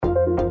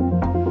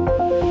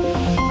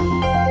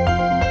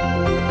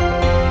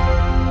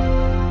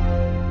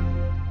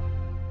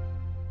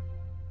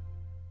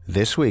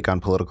This week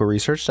on Political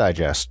Research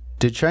Digest,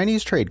 did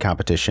Chinese trade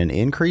competition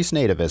increase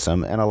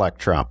nativism and elect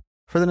Trump?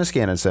 For the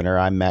Niskanen Center,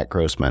 I'm Matt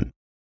Grossman.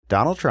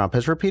 Donald Trump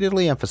has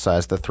repeatedly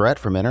emphasized the threat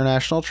from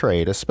international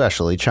trade,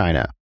 especially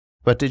China.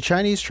 But did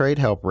Chinese trade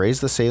help raise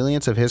the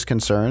salience of his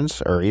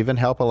concerns, or even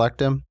help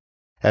elect him?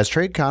 As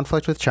trade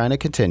conflict with China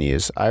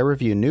continues, I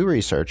review new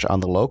research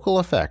on the local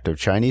effect of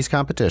Chinese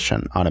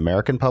competition on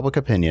American public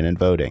opinion and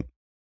voting.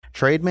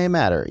 Trade may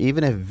matter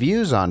even if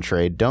views on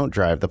trade don't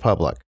drive the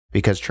public,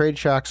 because trade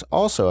shocks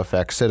also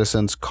affect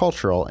citizens'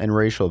 cultural and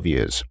racial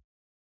views.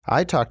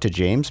 I talked to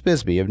James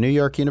Bisbee of New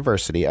York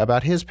University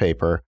about his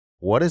paper,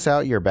 What is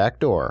Out Your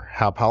Back Door?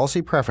 How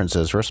Policy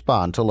Preferences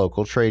Respond to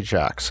Local Trade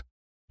Shocks.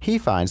 He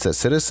finds that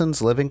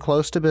citizens living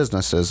close to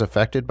businesses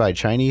affected by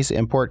Chinese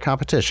import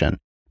competition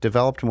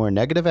developed more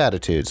negative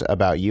attitudes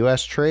about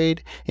U.S.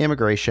 trade,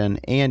 immigration,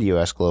 and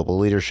U.S. global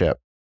leadership.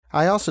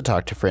 I also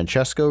talked to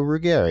Francesco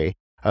Ruggeri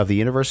of the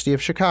University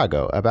of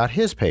Chicago about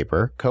his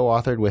paper,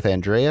 co-authored with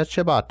Andrea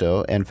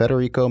Ciabato and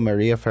Federico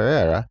Maria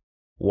Ferreira,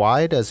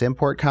 Why Does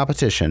Import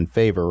Competition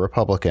Favor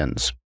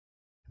Republicans?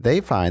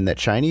 They find that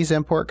Chinese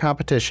import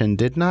competition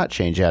did not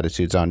change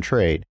attitudes on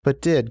trade,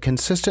 but did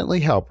consistently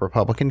help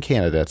Republican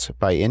candidates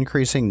by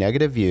increasing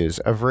negative views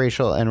of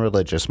racial and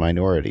religious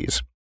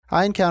minorities.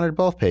 I encountered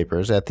both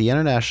papers at the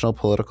International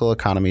Political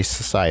Economy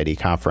Society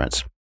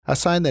conference, a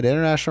sign that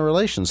international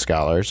relations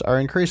scholars are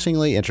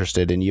increasingly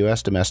interested in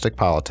U.S. domestic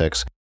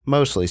politics,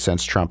 mostly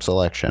since Trump's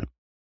election.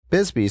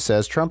 Bisbee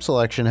says Trump's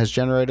election has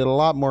generated a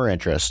lot more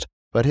interest,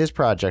 but his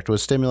project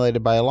was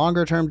stimulated by a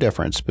longer-term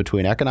difference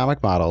between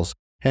economic models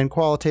and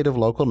qualitative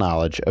local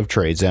knowledge of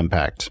trade's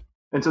impact.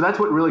 And so that's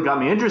what really got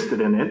me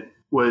interested in it,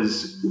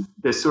 was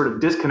this sort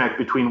of disconnect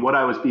between what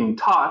I was being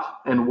taught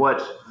and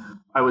what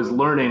I was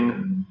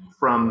learning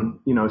from,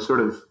 sort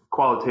of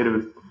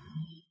qualitative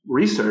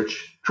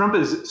research. Trump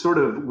has sort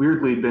of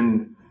weirdly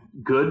been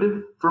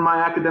good for my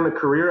academic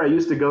career. I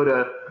used to go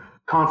to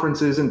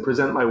conferences and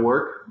present my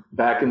work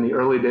back in the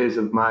early days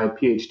of my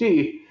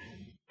PhD,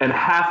 and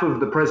half of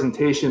the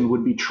presentation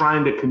would be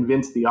trying to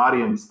convince the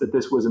audience that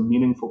this was a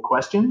meaningful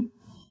question.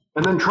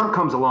 And then Trump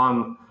comes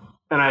along,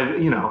 and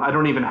I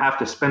don't even have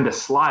to spend a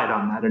slide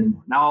on that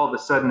anymore. Now all of a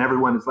sudden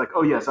everyone is like,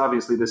 oh yes,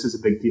 obviously this is a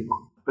big deal.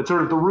 But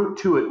sort of the root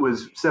to it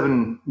was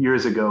 7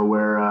 years ago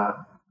where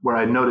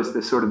I noticed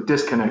this sort of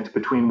disconnect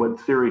between what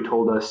theory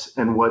told us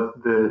and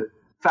what the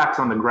facts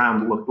on the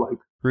ground looked like.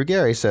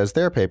 Ruggeri says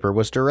their paper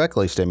was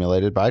directly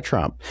stimulated by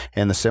Trump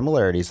and the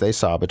similarities they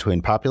saw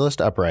between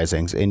populist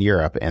uprisings in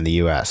Europe and the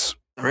U.S.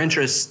 Our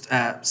interest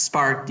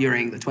sparked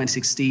during the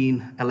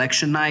 2016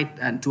 election night,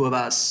 and two of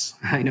us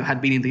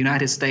had been in the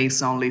United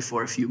States only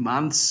for a few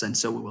months, and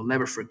so we will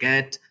never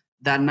forget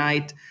that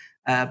night.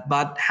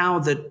 But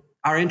how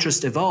our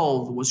interest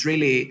evolved was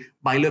really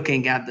by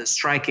looking at the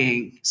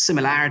striking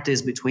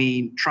similarities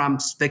between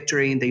Trump's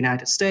victory in the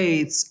United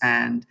States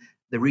and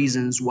the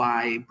reasons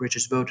why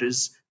British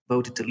voters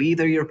voted to leave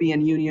the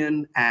European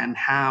Union, and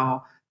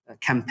how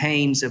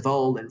campaigns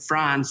evolved in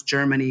France,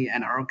 Germany,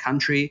 and our own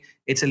country,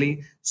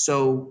 Italy.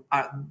 So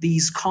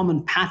these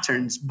common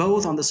patterns,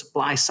 both on the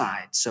supply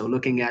side, so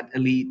looking at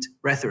elite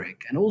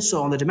rhetoric, and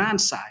also on the demand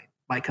side,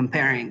 by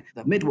comparing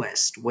the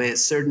Midwest with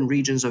certain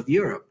regions of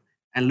Europe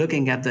and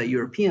looking at the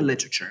European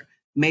literature,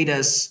 made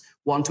us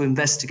want to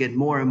investigate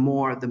more and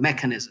more the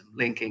mechanism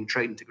linking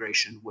trade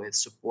integration with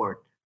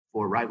support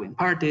for right-wing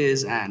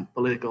parties and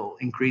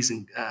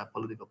increasing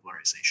political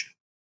polarization.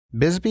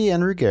 Bisbee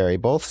and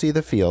Ruggeri both see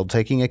the field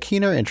taking a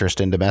keener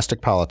interest in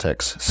domestic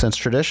politics, since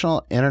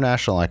traditional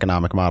international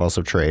economic models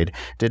of trade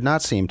did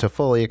not seem to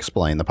fully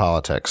explain the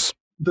politics.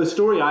 The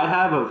story I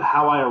have of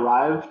how I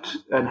arrived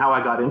and how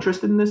I got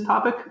interested in this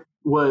topic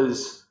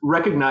was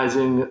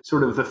recognizing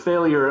sort of the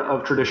failure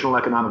of traditional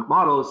economic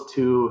models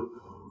to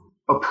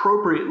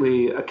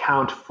appropriately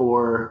account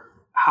for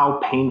how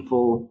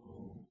painful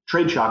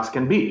trade shocks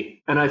can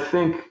be. And I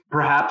think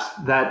perhaps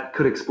that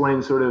could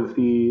explain sort of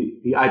the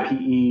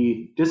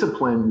IPE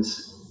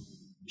discipline's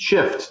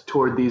shift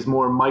toward these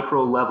more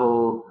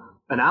micro-level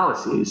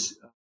analyses.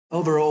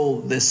 Overall,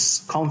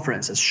 this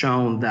conference has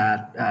shown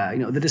that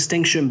the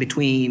distinction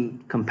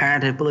between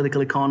comparative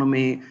political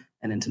economy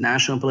and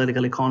international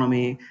political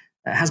economy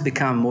has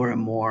become more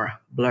and more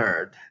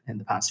blurred in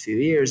the past few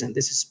years. And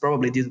this is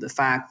probably due to the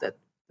fact that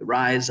the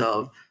rise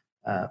of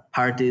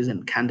parties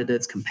and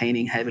candidates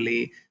campaigning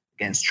heavily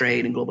against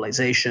trade and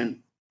globalization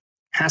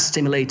has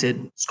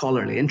stimulated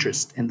scholarly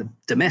interest in the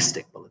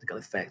domestic political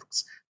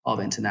effects of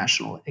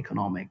international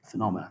economic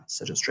phenomena,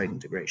 such as trade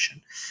integration.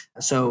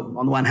 So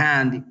on the one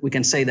hand, we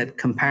can say that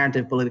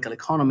comparative political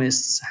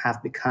economists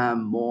have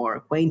become more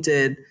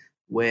acquainted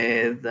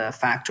with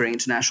factoring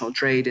international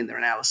trade in their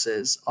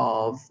analysis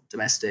of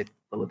domestic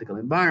political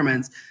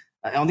environments.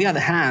 On the other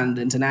hand,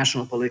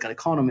 international political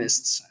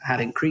economists had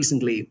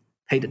increasingly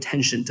paid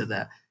attention to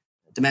the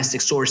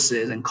domestic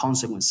sources and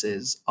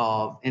consequences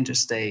of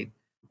interstate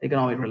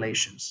economic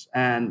relations.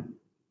 And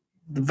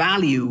the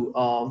value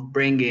of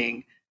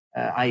bringing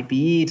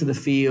IPE to the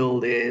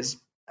field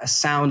is a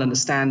sound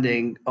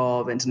understanding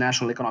of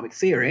international economic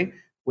theory,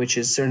 which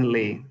is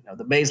certainly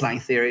the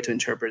baseline theory to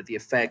interpret the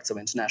effects of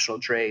international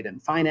trade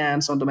and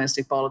finance on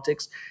domestic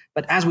politics.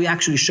 But as we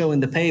actually show in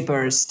the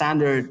paper,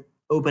 standard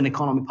open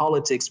economy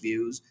politics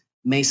views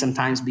may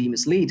sometimes be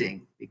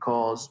misleading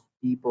because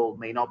people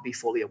may not be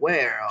fully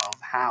aware of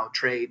how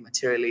trade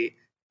materially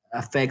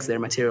affects their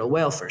material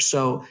welfare.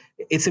 So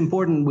it's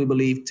important, we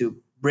believe, to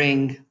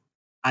bring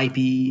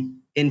IP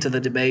into the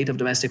debate of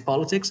domestic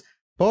politics.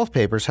 Both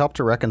papers help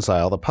to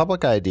reconcile the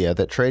public idea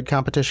that trade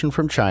competition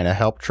from China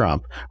helped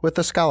Trump with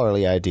the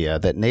scholarly idea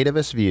that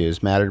nativist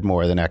views mattered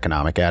more than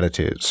economic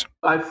attitudes.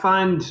 I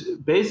find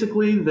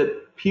basically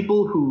that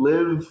people who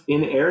live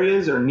in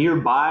areas or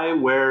nearby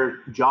where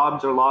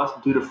jobs are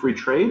lost due to free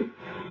trade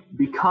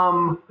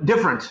become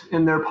different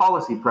in their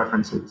policy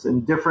preferences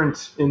and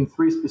different in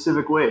three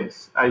specific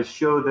ways. I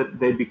show that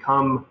they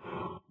become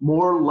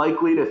more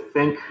likely to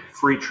think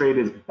free trade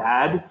is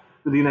bad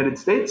for the United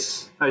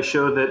States. I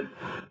show that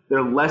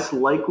they're less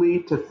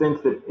likely to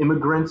think that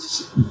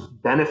immigrants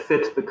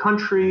benefit the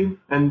country.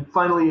 And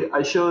finally,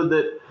 I show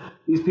that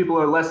these people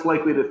are less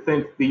likely to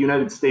think the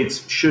United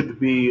States should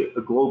be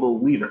a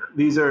global leader.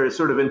 These are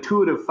sort of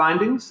intuitive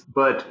findings,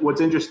 but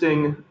what's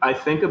interesting, I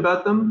think,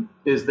 about them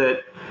is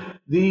that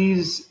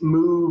these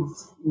move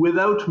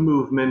without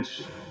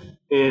movement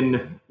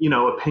in,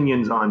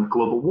 opinions on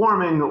global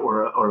warming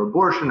or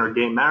abortion or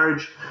gay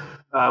marriage,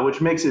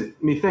 which makes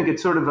me think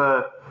it's sort of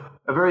a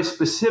very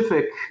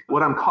specific,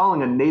 what I'm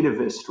calling a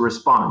nativist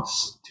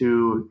response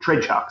to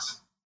trade shocks.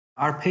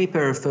 Our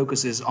paper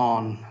focuses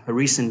on a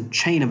recent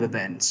chain of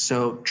events.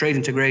 So trade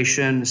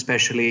integration,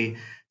 especially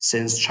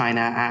since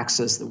China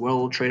accessed the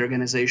World Trade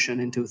Organization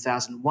in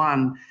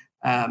 2001,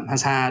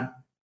 has had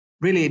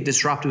really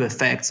disruptive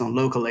effects on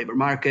local labor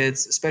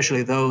markets,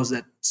 especially those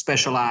that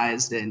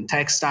specialized in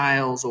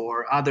textiles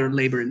or other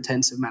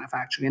labor-intensive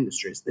manufacturing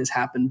industries. This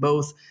happened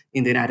both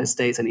in the United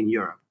States and in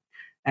Europe.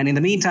 And in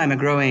the meantime, a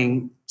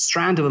growing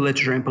strand of the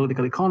literature in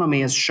political economy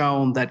has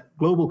shown that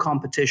global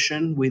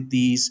competition with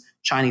these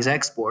Chinese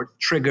exports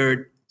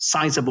triggered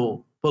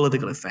sizable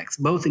political effects,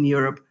 both in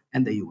Europe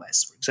and the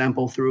US, for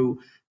example, through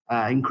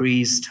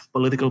increased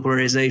political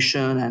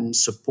polarization and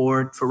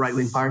support for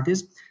right-wing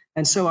parties.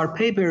 And so our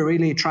paper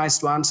really tries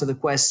to answer the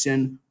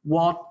question,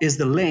 what is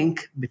the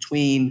link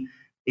between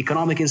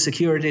economic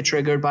insecurity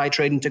triggered by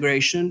trade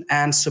integration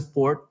and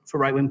support for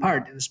right-wing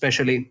parties,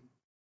 especially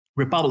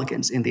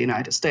Republicans in the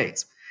United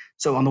States?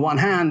 So on the one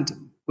hand,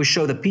 we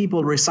show that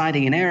people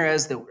residing in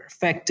areas that were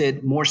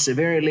affected more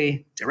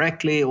severely,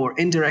 directly or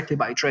indirectly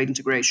by trade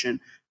integration,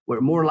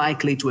 were more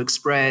likely to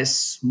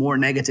express more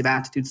negative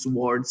attitudes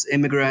towards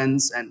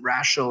immigrants and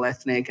racial,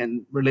 ethnic,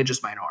 and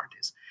religious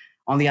minorities.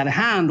 On the other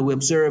hand, we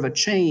observe a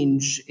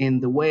change in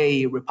the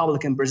way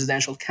Republican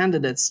presidential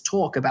candidates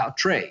talk about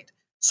trade.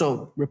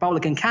 So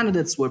Republican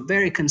candidates were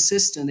very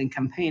consistent in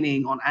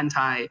campaigning on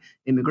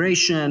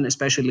anti-immigration,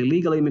 especially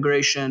illegal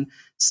immigration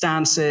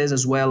stances,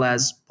 as well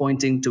as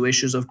pointing to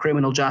issues of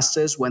criminal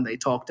justice when they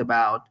talked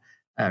about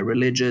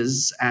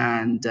religious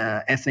and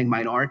ethnic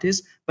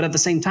minorities. But at the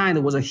same time,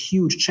 there was a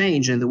huge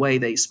change in the way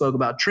they spoke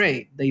about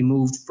trade. They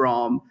moved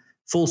from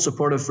full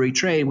support of free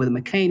trade with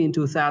McCain in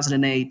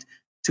 2008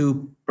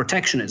 to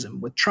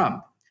protectionism with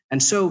Trump.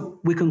 And so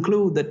we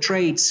conclude that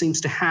trade seems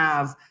to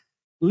have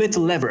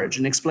little leverage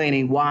in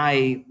explaining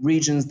why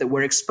regions that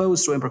were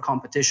exposed to import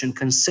competition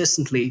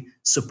consistently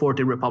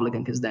supported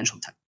Republican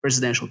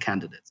presidential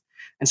candidates.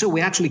 And so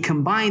we actually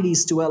combine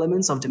these two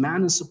elements of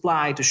demand and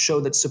supply to show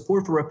that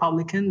support for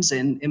Republicans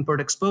in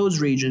import-exposed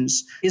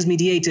regions is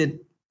mediated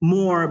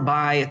more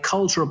by a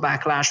cultural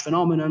backlash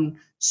phenomenon,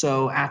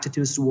 so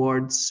attitudes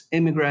towards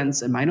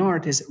immigrants and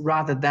minorities,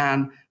 rather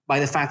than by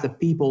the fact that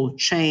people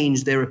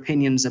change their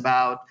opinions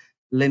about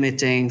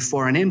limiting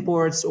foreign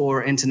imports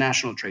or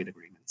international trade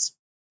agreements.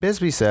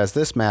 Bisbee says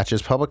this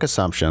matches public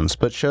assumptions,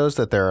 but shows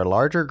that there are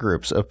larger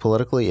groups of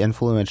politically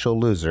influential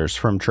losers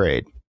from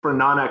trade. For a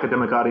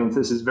non-academic audience,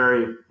 this is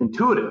very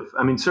intuitive.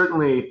 I mean,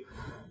 certainly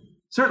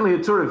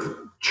it sort of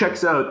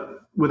checks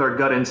out with our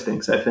gut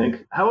instincts, I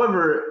think.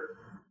 However,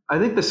 I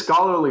think the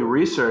scholarly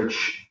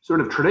research sort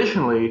of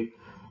traditionally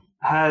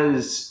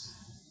has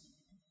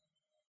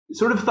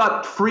sort of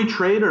thought free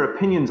trade or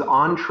opinions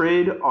on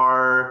trade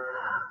are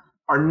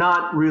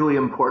not really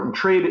important.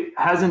 Trade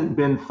hasn't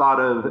been thought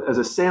of as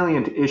a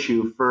salient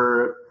issue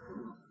for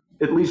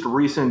at least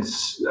recent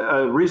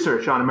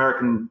research on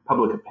American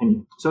public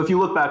opinion. So if you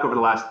look back over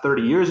the last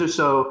 30 years or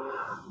so,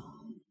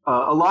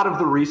 a lot of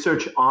the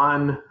research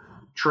on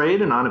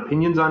trade and on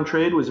opinions on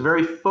trade was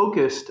very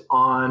focused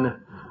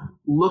on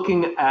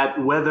looking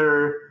at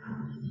whether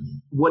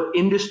what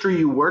industry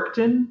you worked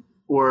in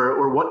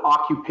or what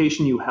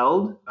occupation you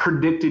held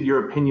predicted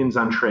your opinions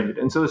on trade.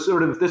 And so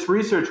sort of this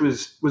research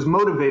was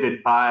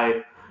motivated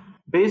by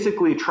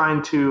basically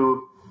trying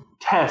to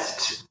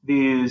test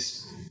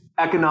these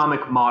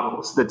economic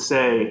models that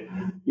say,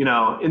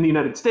 in the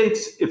United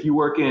States, if you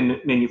work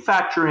in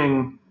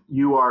manufacturing,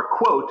 you are,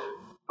 quote,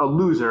 a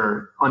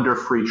loser under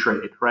free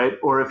trade, right?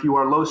 Or if you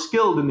are low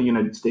skilled in the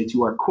United States,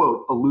 you are,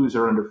 quote, a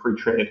loser under free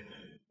trade.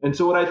 And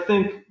so what I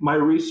think my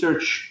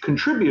research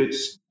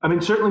contributes I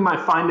mean, certainly my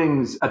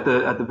findings at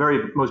the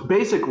very most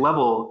basic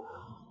level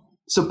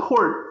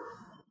support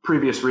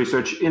previous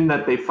research in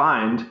that they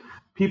find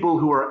people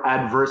who are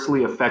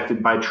adversely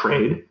affected by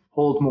trade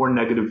hold more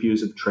negative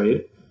views of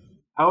trade.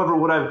 However,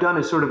 what I've done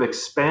is sort of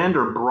expand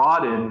or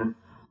broaden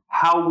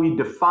how we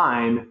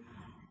define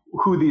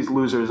who these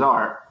losers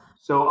are.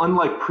 So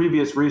unlike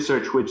previous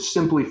research, which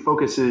simply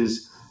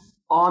focuses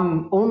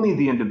on only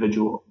the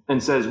individual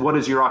and says, what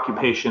is your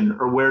occupation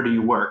or where do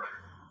you work?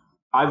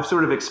 I've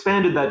sort of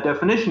expanded that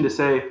definition to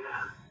say,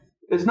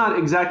 it's not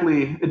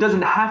exactly, it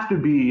doesn't have to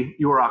be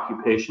your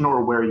occupation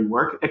or where you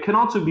work. It can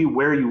also be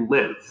where you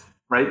live,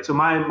 right? So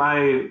my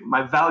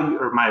value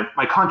or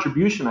my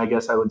contribution, I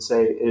guess I would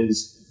say,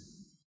 is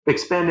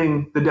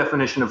expanding the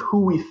definition of who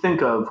we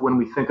think of when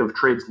we think of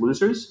trade's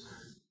losers.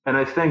 And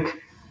I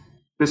think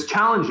this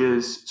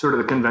challenges sort of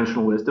the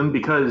conventional wisdom,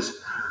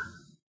 because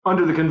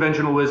under the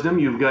conventional wisdom,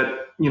 you've got,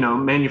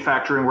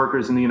 manufacturing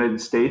workers in the United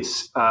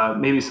States,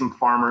 maybe some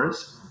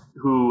farmers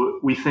who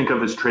we think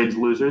of as trade's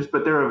losers,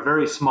 but they're a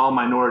very small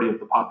minority of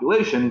the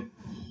population.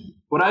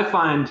 What I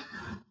find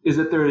is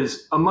that there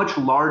is a much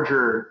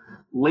larger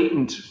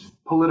latent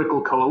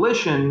political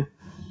coalition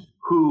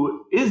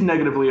who is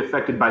negatively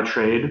affected by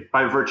trade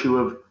by virtue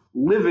of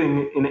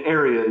living in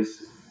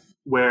areas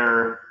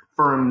where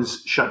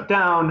firms shut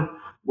down,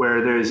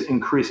 where there's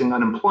increasing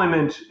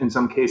unemployment, in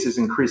some cases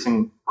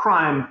increasing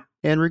crime.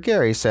 And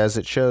Ruggieri says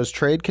it shows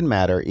trade can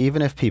matter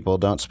even if people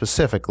don't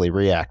specifically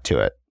react to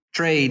it.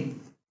 Trade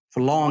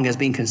for long has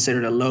been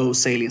considered a low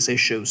salience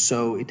issue,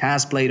 so it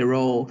has played a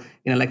role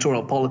in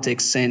electoral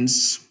politics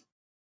since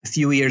a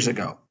few years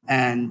ago.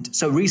 And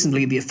so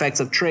recently, the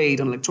effects of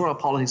trade on electoral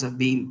politics have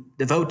been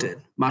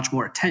devoted much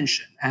more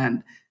attention.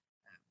 And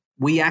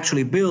we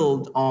actually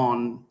build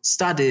on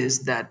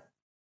studies that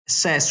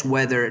assess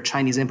whether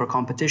Chinese import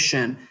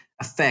competition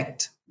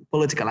affect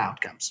political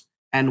outcomes.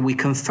 And we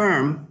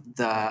confirm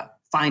the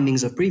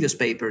findings of previous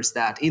papers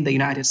that in the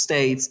United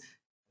States,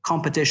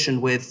 competition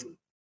with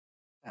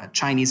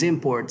Chinese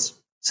imports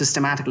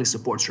systematically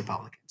supports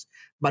Republicans.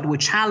 But we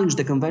challenge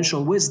the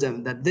conventional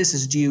wisdom that this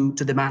is due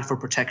to demand for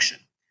protection.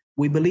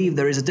 We believe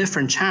there is a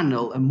different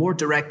channel, a more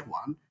direct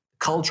one,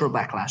 cultural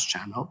backlash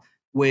channel,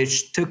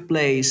 which took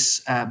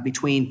place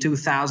between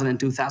 2000 and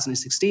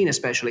 2016,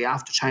 especially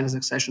after China's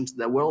accession to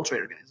the World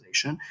Trade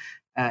Organization,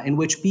 in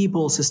which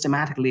people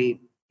systematically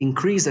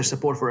increased their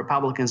support for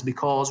Republicans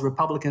because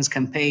Republicans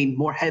campaigned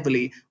more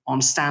heavily on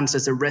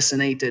stances that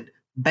resonated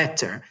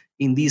better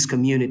in these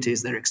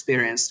communities that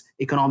experienced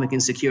economic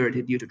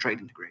insecurity due to trade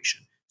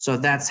integration. So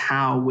that's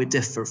how we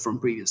differ from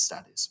previous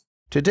studies.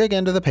 To dig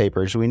into the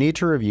papers, we need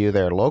to review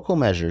their local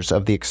measures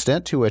of the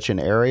extent to which an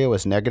area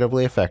was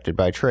negatively affected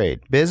by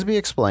trade. Bisbee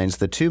explains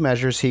the two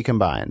measures he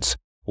combines,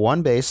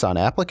 one based on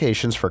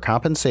applications for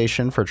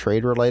compensation for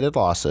trade-related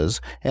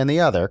losses, and the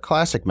other,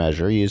 classic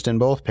measure used in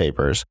both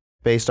papers,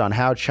 based on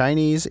how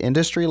Chinese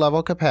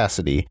industry-level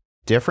capacity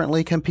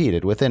differently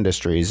competed with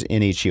industries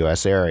in each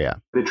U.S. area.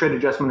 The Trade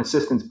Adjustment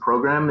Assistance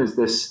Program is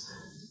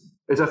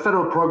a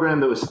federal program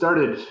that was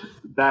started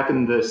back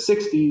in the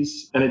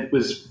 60s, and it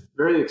was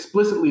very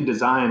explicitly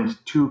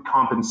designed to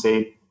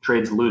compensate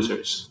trade's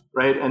losers,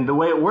 right? And the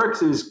way it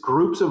works is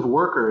groups of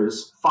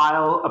workers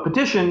file a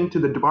petition to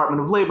the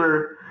Department of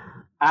Labor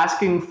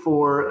asking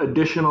for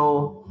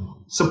additional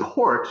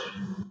support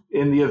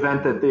in the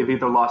event that they've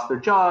either lost their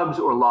jobs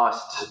or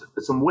lost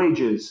some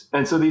wages.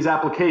 And so these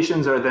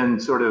applications are then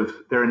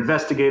they're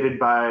investigated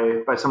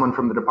by someone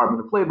from the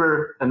Department of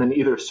Labor and then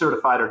either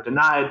certified or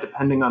denied,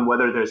 depending on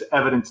whether there's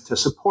evidence to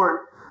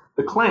support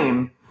the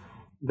claim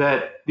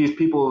that these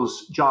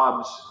people's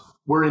jobs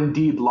were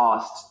indeed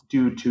lost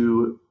due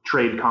to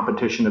trade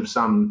competition of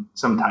some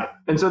type.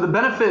 And so the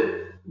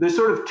benefit, there's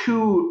sort of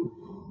two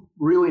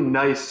really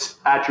nice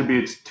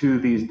attributes to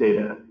these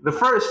data. The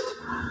first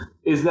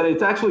is that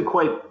it's actually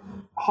quite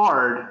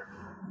hard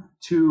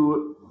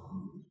to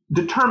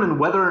determine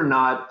whether or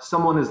not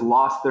someone has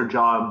lost their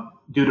job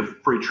due to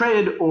free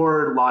trade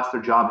or lost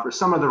their job for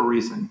some other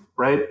reason,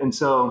 right? And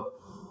so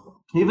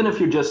even if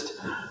you're just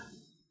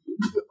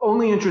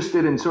only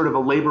interested in sort of a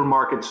labor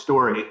market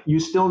story, you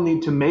still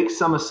need to make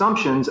some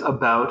assumptions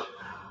about,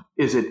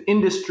 is it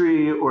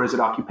industry or is it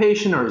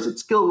occupation or is it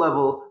skill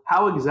level?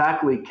 How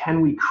exactly can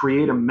we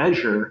create a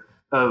measure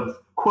of,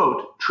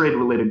 quote,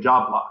 trade-related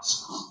job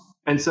loss?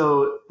 And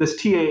so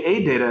this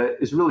TAA data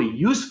is really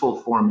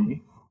useful for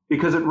me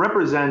because it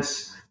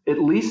represents, at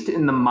least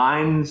in the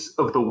minds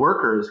of the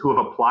workers who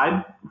have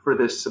applied for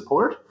this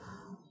support,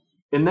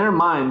 in their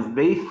minds,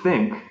 they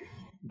think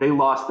they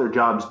lost their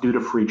jobs due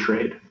to free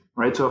trade,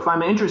 right? So if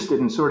I'm interested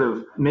in sort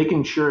of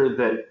making sure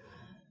that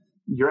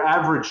your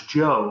average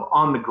Joe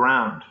on the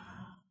ground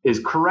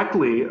is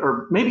correctly,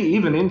 or maybe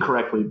even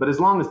incorrectly, but as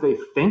long as they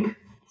think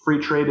free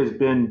trade has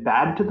been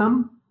bad to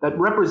them, that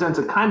represents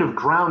a kind of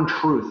ground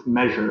truth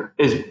measure,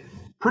 is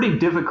pretty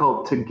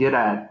difficult to get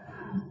at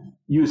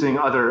using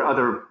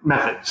other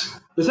methods.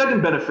 The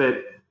second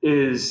benefit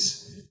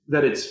is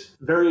that it's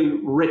very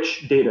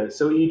rich data.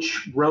 So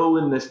each row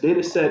in this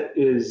data set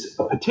is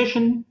a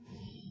petition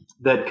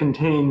that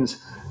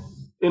contains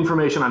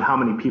information on how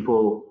many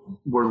people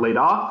were laid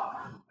off,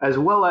 as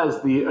well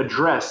as the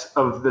address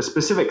of the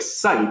specific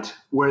site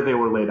where they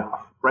were laid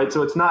off, right?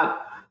 So it's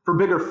not, for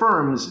bigger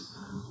firms,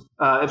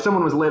 if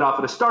someone was laid off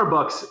at a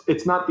Starbucks,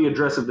 it's not the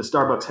address of the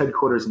Starbucks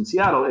headquarters in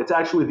Seattle. It's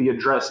actually the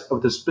address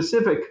of the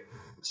specific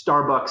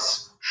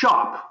Starbucks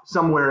shop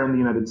somewhere in the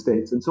United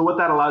States. And so what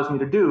that allows me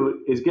to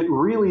do is get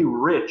really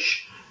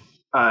rich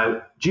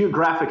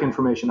geographic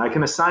information. I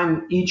can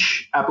assign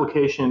each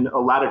application a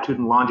latitude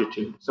and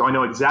longitude, so I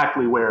know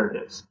exactly where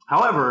it is.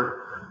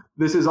 However,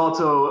 this is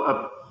also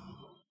a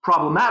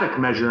problematic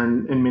measure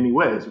in many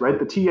ways, right?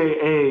 The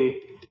TAA,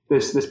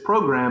 this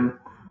program,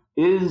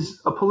 is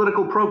a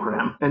political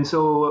program. And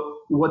so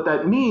what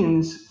that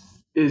means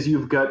is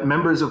you've got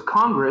members of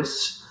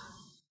Congress,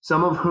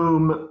 some of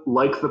whom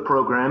like the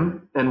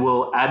program and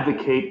will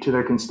advocate to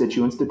their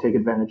constituents to take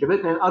advantage of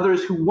it, and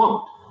others who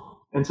won't.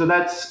 And so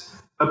that's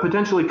a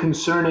potentially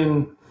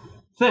concerning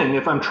thing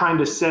if I'm trying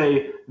to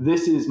say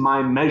this is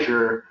my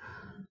measure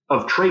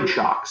of trade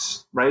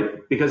shocks,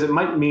 right? Because it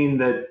might mean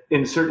that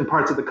in certain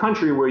parts of the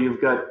country where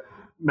you've got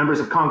members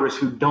of Congress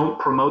who don't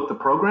promote the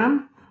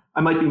program, I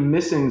might be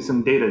missing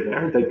some data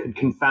there that could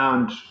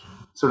confound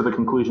sort of the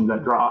conclusions I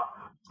draw.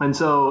 And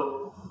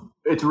so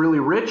it's really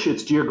rich,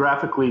 it's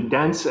geographically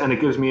dense, and it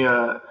gives me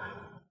a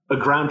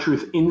ground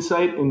truth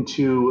insight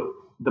into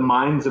the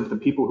minds of the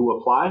people who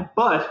apply.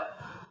 But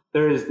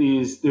there's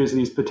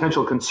these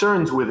potential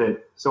concerns with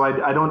it. So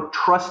I don't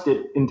trust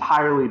it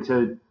entirely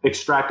to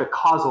extract a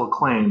causal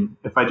claim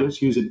if I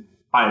just use it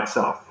by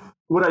itself.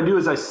 What I do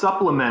is I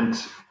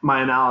supplement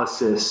my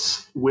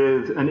analysis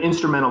with an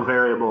instrumental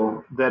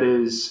variable that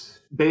is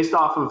based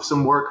off of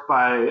some work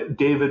by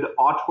David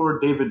Autor,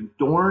 David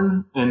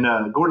Dorn,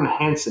 and Gordon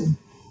Hansen.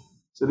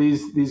 So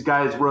these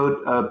guys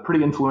wrote a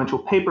pretty influential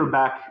paper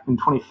back in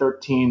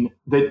 2013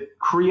 that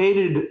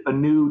created a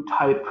new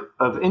type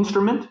of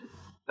instrument,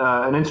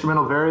 an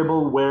instrumental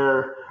variable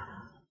where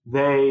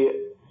they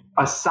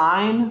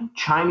assign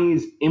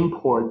Chinese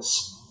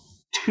imports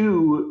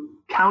to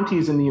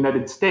counties in the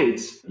United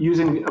States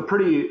using a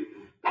pretty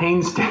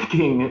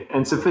painstaking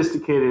and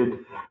sophisticated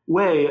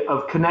way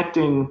of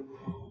connecting,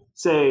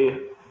 say,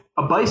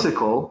 a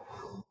bicycle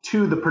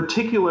to the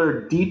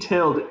particular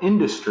detailed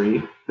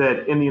industry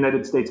that in the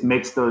United States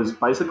makes those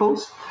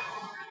bicycles,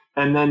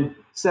 and then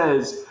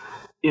says,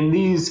 in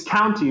these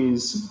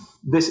counties,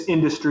 this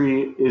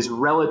industry is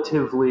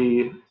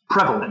relatively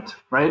prevalent,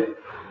 right?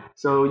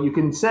 So you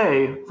can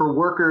say for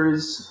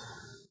workers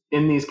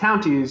in these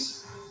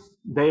counties,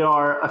 they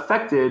are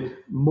affected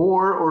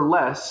more or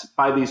less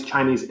by these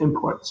Chinese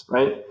imports,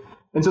 right?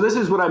 And so this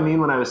is what I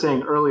mean when I was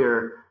saying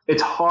earlier,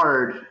 it's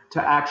hard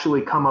to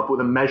actually come up with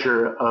a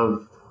measure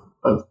of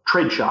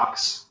trade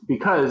shocks,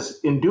 because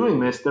in doing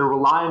this, they're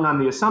relying on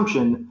the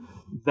assumption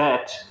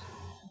that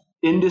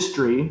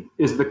industry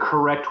is the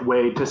correct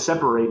way to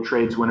separate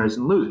trades winners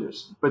and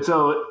losers. But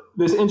so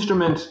this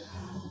instrument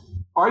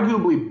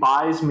arguably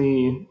buys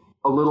me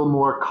a little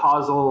more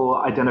causal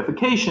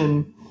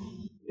identification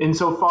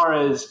insofar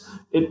as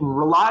it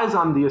relies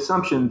on the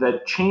assumption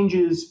that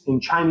changes in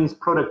Chinese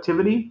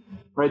productivity,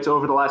 right? So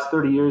over the last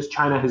 30 years,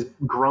 China has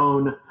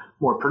grown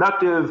more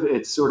productive.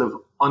 It's sort of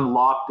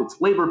unlocked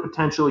its labor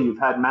potential. You've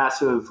had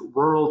massive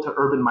rural to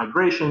urban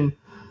migration.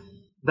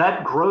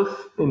 That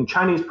growth in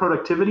Chinese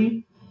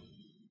productivity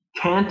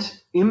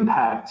can't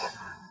impact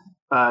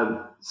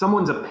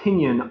someone's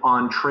opinion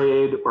on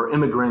trade or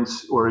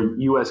immigrants or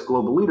U.S.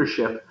 global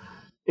leadership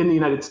in the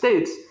United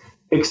States,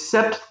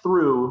 except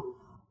through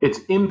its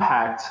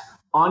impact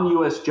on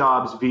U.S.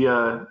 jobs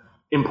via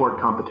import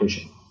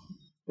competition.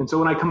 And so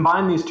when I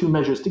combine these two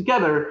measures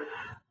together,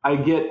 I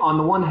get, on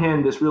the one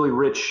hand, this really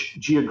rich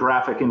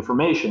geographic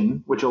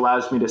information, which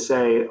allows me to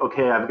say,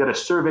 okay, I've got a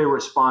survey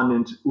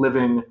respondent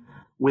living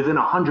within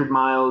 100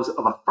 miles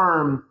of a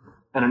firm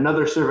and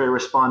another survey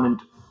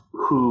respondent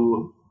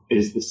who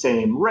is the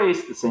same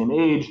race, the same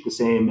age, the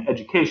same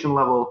education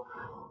level,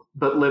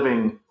 but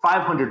living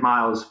 500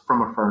 miles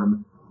from a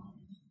firm.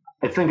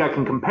 I think I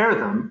can compare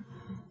them,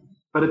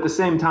 but at the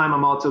same time,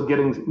 I'm also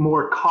getting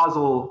more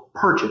causal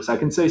purchase. I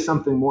can say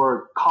something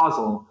more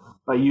causal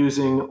by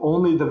using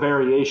only the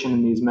variation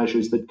in these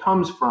measures that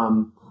comes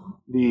from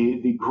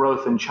the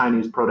growth in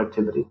Chinese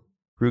productivity.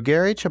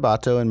 Ruggeri,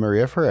 Ciabato, and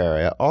Maria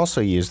Ferreira also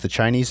use the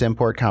Chinese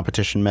import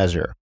competition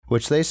measure,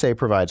 which they say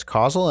provides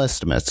causal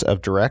estimates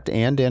of direct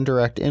and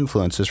indirect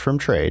influences from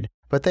trade,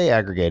 but they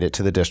aggregate it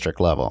to the district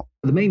level.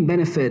 The main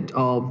benefit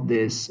of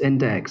this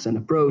index and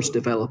approach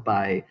developed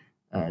by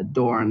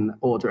Dorn,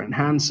 Autor, and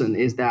Hansen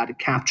is that it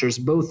captures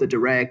both the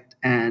direct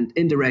and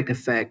indirect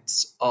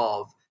effects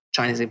of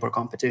Chinese import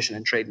competition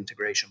and trade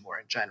integration more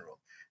in general.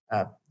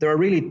 There are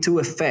really two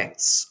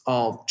effects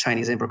of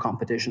Chinese import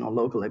competition on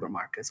local labor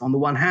markets. On the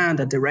one hand,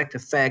 a direct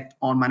effect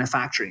on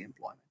manufacturing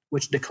employment,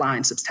 which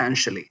declined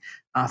substantially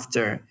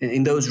after,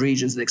 in those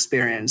regions that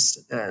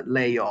experienced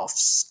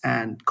layoffs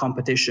and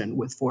competition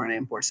with foreign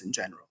imports in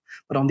general.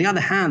 But on the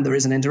other hand, there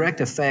is an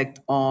indirect effect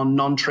on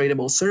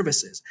non-tradable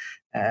services.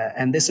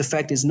 And this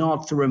effect is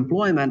not through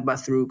employment, but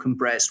through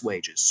compressed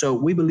wages. So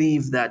we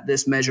believe that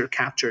this measure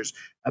captures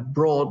the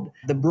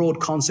broad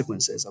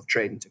consequences of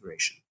trade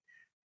integration.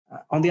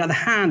 On the other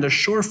hand, a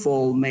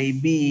shortfall may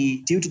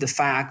be due to the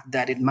fact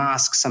that it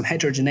masks some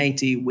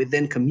heterogeneity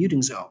within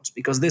commuting zones,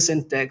 because this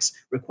index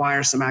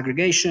requires some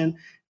aggregation,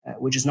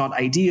 which is not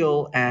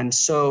ideal. And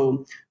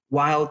so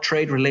while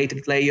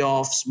trade-related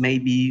layoffs may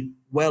be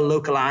well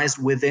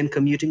localized within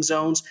commuting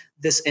zones,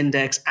 this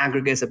index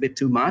aggregates a bit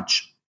too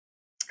much.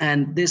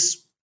 And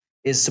this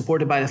is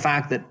supported by the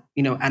fact that,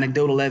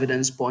 anecdotal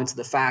evidence points to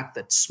the fact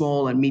that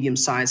small and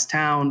medium-sized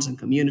towns and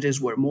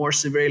communities were more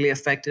severely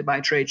affected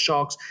by trade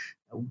shocks,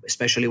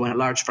 especially when a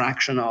large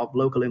fraction of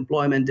local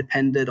employment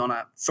depended on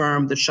a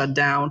firm that shut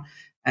down.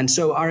 And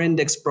so our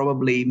index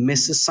probably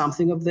misses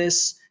something of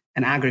this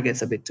and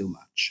aggregates a bit too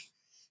much.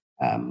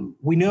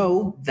 We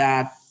know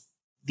that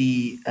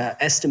the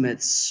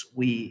estimates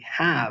we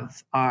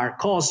have are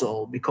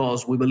causal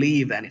because we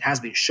believe, and it has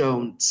been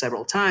shown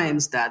several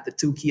times, that the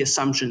two key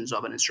assumptions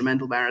of an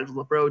instrumental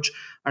variable approach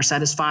are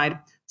satisfied.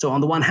 So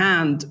on the one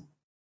hand,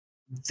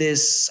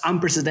 this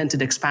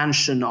unprecedented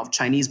expansion of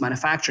Chinese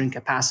manufacturing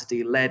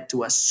capacity led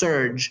to a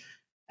surge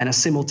and a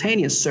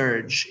simultaneous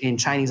surge in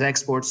Chinese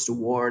exports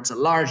towards a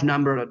large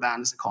number of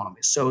advanced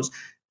economies. So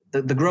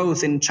the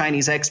growth in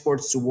Chinese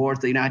exports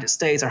towards the United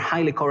States are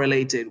highly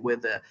correlated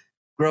with the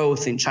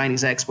growth in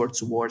Chinese exports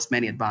towards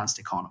many advanced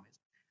economies.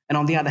 And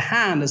on the other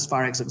hand, as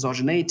far as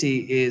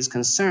exogeneity is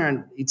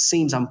concerned, it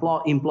seems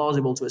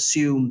implausible to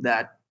assume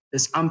that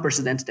this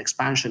unprecedented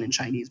expansion in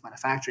Chinese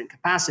manufacturing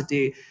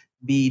capacity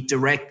be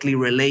directly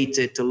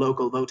related to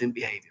local voting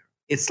behavior.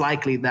 It's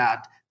likely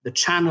that the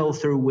channel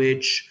through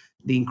which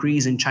the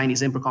increase in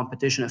Chinese import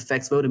competition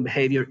affects voting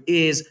behavior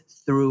is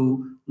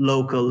through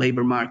local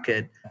labor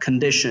market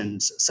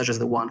conditions, such as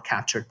the one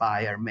captured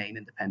by our main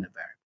independent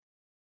variable.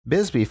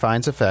 Bisbee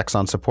finds effects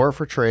on support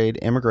for trade,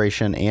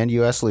 immigration, and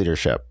U.S.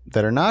 leadership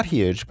that are not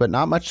huge, but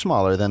not much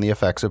smaller than the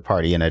effects of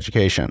party and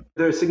education.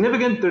 They're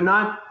significant. They're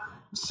not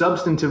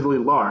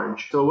substantively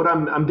large. So what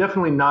I'm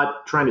definitely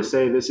not trying to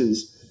say this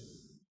is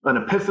an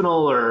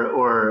epiphanal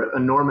or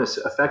enormous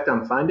effect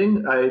I'm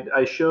finding.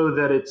 I show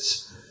that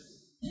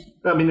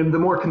in the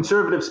more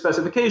conservative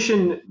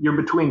specification, you're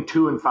between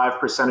 2 and 5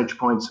 percentage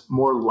points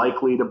more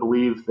likely to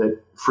believe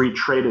that free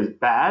trade is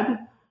bad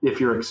if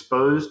you're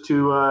exposed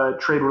to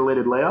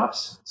trade-related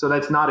layoffs. So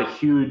that's not a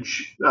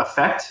huge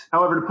effect.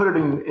 However, to put it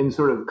in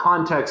sort of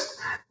context,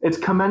 it's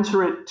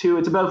commensurate to,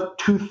 it's about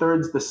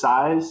 2/3 the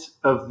size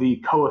of the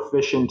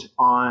coefficient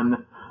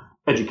on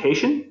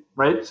education,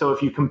 right? So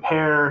if you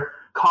compare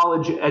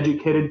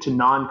college-educated to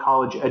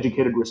non-college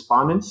educated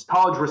respondents,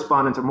 college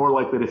respondents are more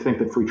likely to think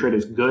that free trade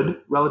is good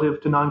relative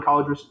to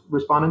non-college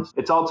respondents.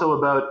 It's also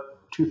about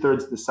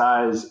 2/3 the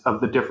size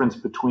of the difference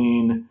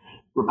between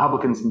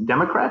Republicans and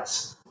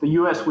Democrats. The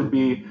U.S. would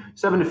be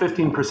 7 to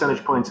 15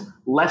 percentage points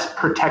less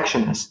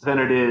protectionist than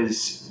it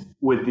is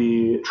with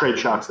the trade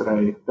shocks that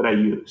I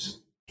use.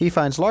 He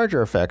finds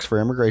larger effects for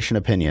immigration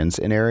opinions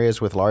in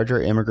areas with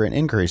larger immigrant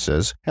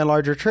increases and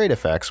larger trade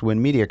effects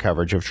when media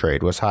coverage of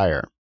trade was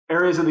higher.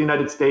 Areas of the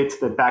United States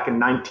that back in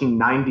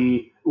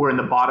 1990 were in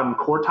the bottom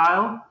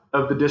quartile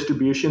of the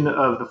distribution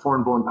of the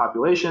foreign-born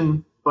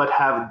population, but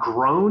have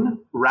grown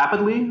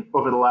rapidly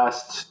over the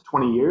last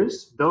 20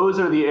 years. Those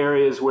are the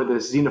areas where the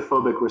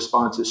xenophobic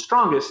response is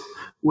strongest,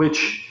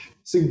 which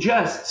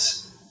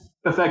suggests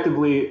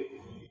effectively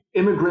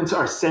immigrants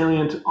are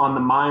salient on the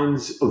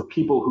minds of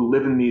people who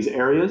live in these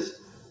areas,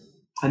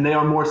 and they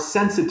are more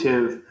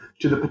sensitive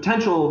to the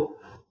potential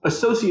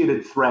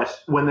associated threat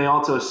when they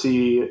also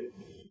see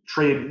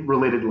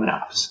trade-related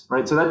layoffs,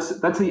 right? So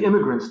that's the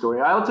immigrant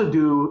story. I also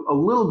do a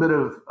little bit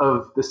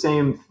of the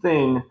same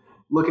thing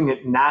looking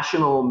at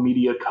national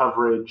media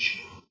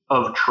coverage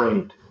of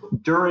trade.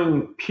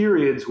 During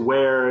periods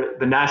where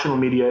the national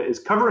media is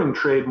covering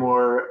trade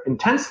more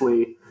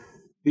intensely,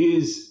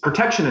 these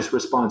protectionist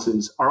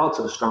responses are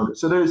also stronger.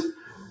 So there's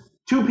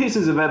two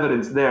pieces of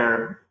evidence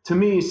there, to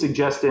me,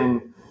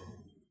 suggesting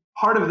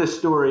part of this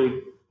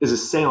story is a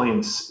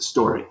salience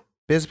story.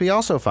 Bisbee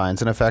also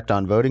finds an effect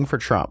on voting for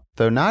Trump.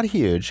 Though not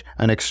huge,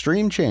 an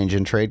extreme change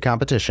in trade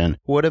competition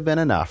would have been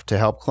enough to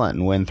help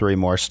Clinton win 3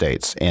 more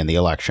states and the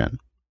election.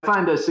 I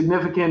find a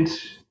significant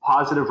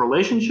positive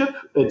relationship.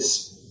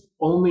 It's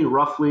only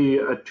roughly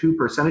a 2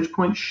 percentage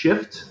point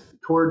shift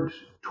toward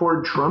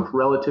Trump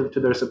relative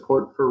to their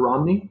support for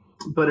Romney,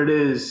 but it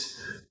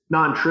is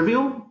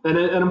non-trivial. And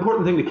an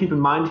important thing to keep in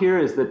mind here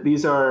is that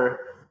these are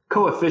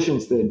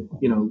coefficients that,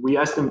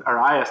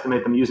 I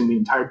estimate them using the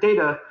entire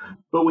data.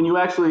 But when you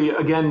actually,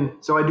 again,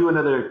 so I do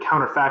another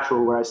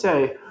counterfactual where I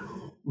say,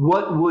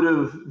 what would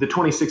have the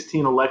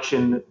 2016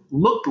 election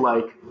looked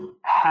like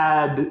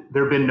had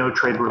there been no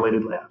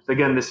trade-related layoffs?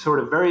 Again, this sort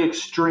of very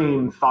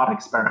extreme thought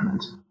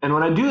experiment. And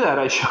when I do that,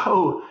 I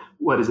show,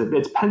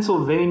 it's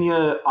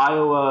Pennsylvania,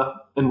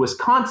 Iowa, and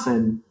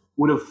Wisconsin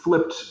would have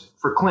flipped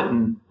for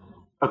Clinton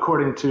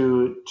according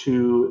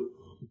to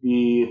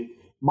the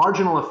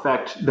marginal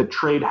effect that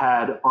trade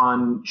had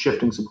on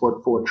shifting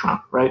support for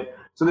Trump, right?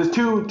 So there's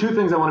two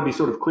things I want to be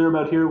sort of clear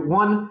about here.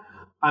 One,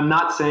 I'm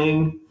not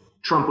saying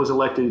Trump was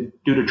elected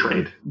due to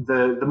trade.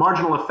 The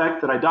marginal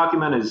effect that I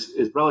document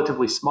is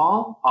relatively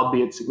small,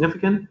 albeit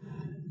significant.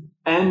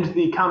 And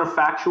the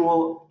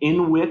counterfactual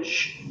in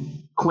which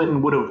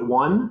Clinton would have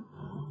won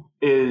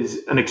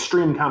is an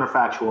extreme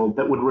counterfactual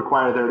that would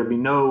require there to be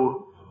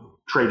no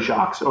trade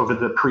shocks over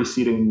the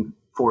preceding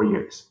 4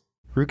 years.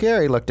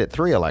 Ruggieri looked at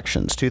 3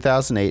 elections,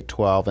 2008,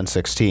 12, and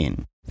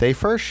 16. They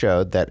first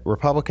showed that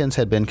Republicans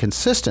had been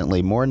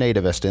consistently more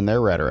nativist in their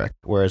rhetoric,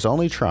 whereas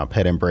only Trump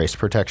had embraced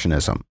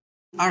protectionism.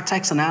 Our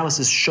text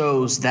analysis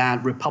shows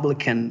that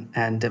Republican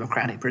and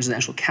Democratic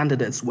presidential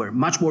candidates were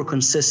much more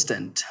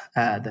consistent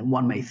than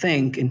one may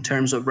think in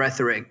terms of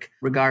rhetoric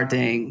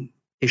regarding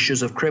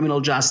issues of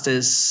criminal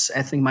justice,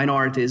 ethnic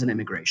minorities, and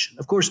immigration.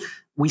 Of course,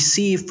 we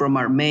see from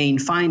our main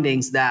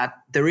findings that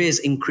there is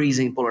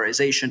increasing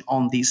polarization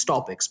on these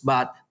topics,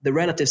 but the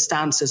relative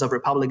stances of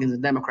Republicans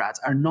and Democrats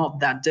are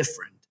not that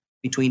different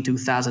between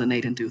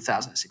 2008 and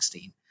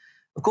 2016.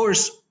 Of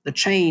course, the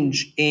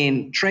change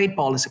in trade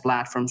policy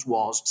platforms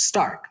was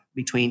stark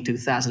between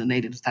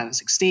 2008 and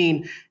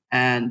 2016,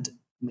 and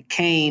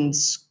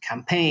McCain's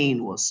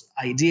campaign was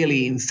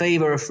ideally in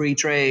favor of free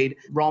trade.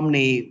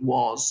 Romney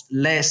was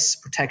less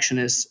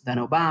protectionist than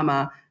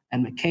Obama,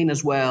 and McCain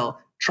as well.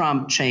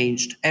 Trump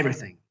changed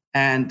everything.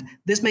 And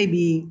this may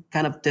be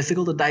kind of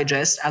difficult to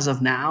digest as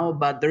of now,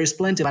 but there is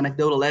plenty of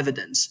anecdotal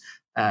evidence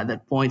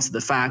that points to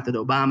the fact that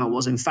Obama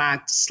was in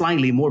fact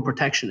slightly more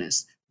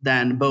protectionist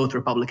than both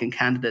Republican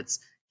candidates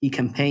he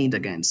campaigned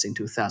against in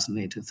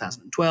 2008,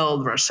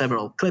 2012. There are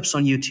several clips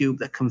on YouTube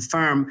that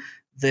confirm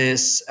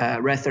this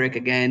rhetoric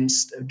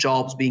against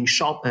jobs being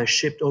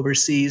shipped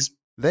overseas.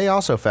 They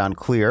also found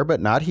clear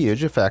but not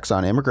huge effects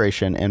on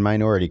immigration and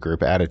minority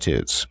group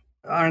attitudes.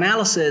 Our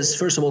analysis,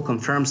 first of all,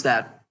 confirms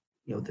that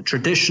the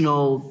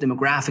traditional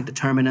demographic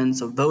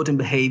determinants of voting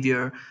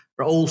behavior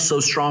are also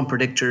strong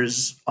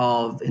predictors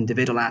of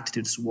individual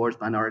attitudes towards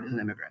minorities and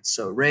immigrants.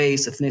 So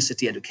race,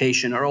 ethnicity,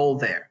 education are all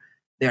there.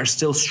 They are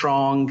still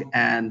strong,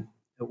 and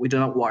we do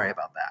not worry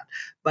about that.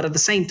 But at the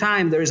same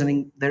time, there's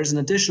an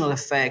additional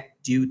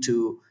effect due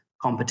to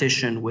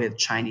competition with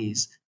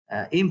Chinese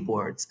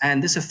imports.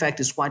 And this effect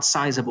is quite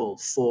sizable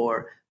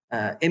for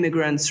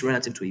immigrants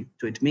relative to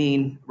its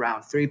mean,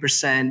 around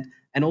 3%,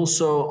 and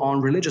also on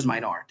religious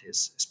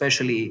minorities,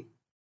 especially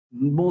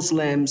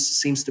Muslims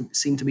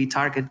seem to be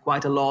targeted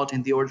quite a lot,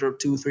 in the order of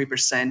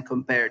 2-3%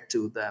 compared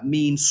to the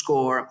mean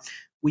score.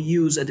 We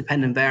use a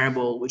dependent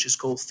variable, which is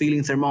called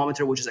feeling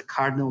thermometer, which is a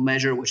cardinal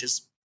measure, which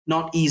is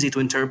not easy to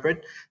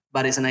interpret,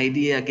 but it's an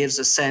idea, gives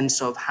a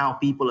sense of how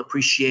people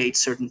appreciate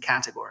certain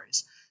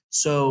categories.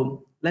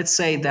 So let's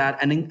say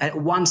that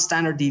one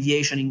standard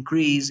deviation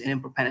increase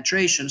in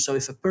penetration. So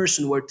if a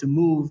person were to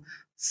move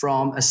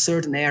from a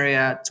certain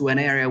area to an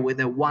area with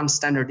a one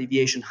standard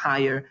deviation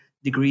higher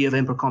degree of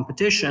import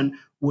competition,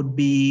 would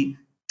be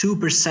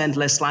 2%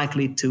 less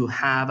likely to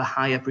have a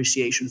high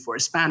appreciation for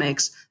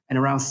Hispanics, and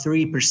around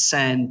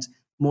 3%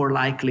 more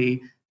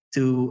likely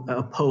to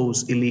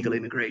oppose illegal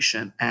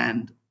immigration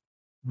and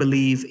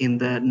believe in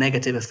the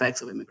negative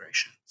effects of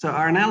immigration. So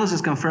our analysis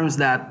confirms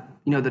that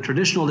the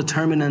traditional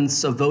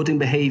determinants of voting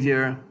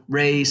behavior,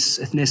 race,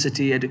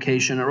 ethnicity,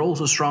 education, are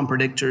also strong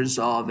predictors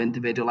of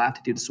individual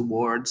attitudes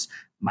towards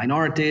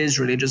minorities,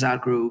 religious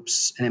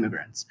outgroups, and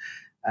immigrants.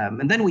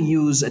 And then we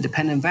use a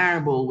dependent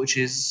variable, which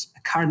is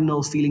a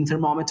cardinal feeling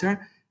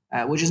thermometer,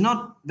 which is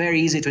not very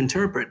easy to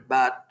interpret.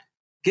 But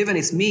given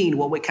its mean,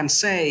 what we can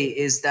say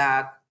is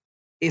that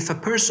if a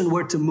person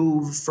were to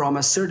move from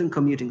a certain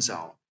commuting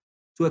zone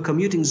to a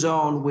commuting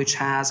zone which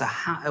has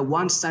a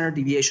one standard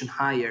deviation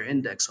higher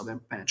index of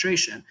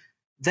penetration,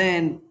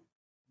 then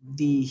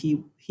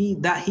he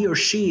or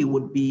she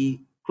would be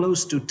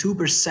close to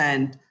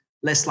 2%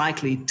 less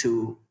likely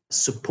to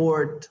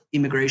support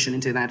immigration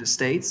into the United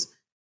States.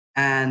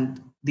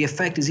 And the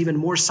effect is even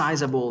more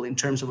sizable in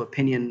terms of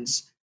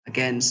opinions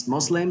against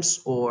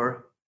Muslims,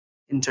 or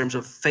in terms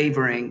of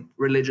favoring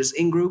religious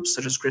in-groups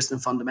such as Christian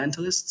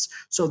fundamentalists.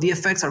 So the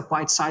effects are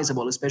quite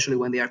sizable, especially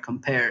when they are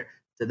compared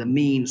to the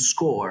mean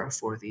score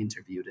for the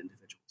interviewed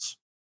individuals.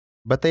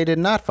 But they did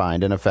not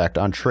find an effect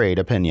on trade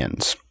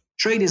opinions.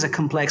 Trade is a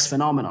complex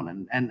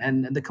phenomenon,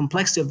 and the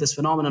complexity of this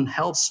phenomenon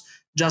helps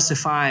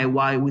justify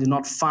why we do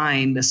not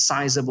find a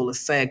sizable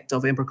effect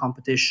of import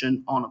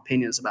competition on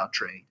opinions about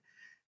trade.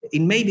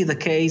 It may be the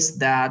case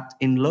that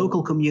in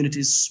local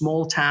communities,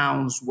 small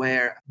towns,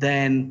 where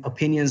then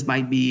opinions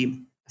might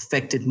be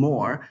affected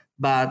more,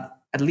 but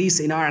at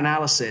least in our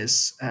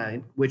analysis,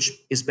 which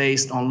is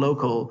based on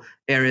local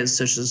areas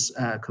such as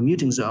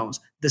commuting zones,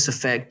 this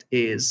effect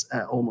is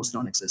almost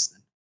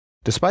non-existent.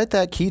 Despite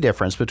that key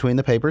difference between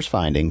the paper's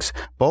findings,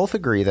 both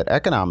agree that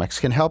economics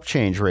can help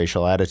change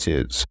racial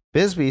attitudes.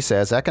 Bisbee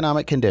says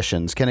economic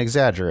conditions can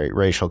exaggerate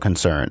racial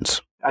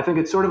concerns. I think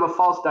it's sort of a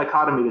false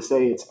dichotomy to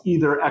say it's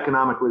either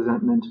economic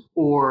resentment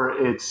or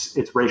it's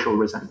racial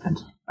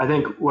resentment. I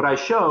think what I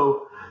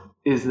show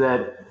is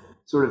that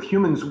sort of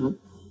humans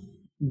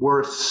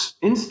worse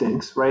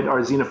instincts, right? Our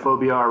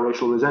xenophobia, our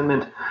racial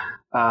resentment,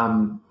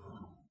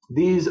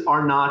 these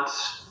are not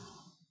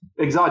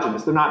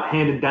exogenous. They're not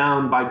handed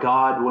down by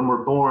God when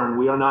we're born.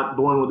 We are not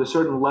born with a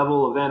certain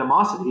level of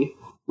animosity.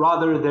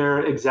 Rather,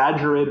 they're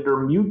exaggerated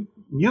or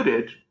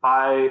muted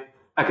by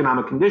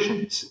economic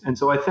conditions. And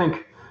so I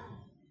think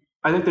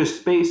there's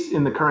space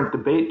in the current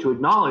debate to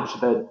acknowledge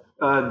that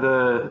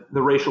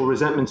the racial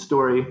resentment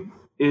story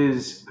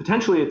is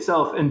potentially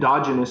itself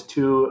endogenous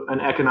to an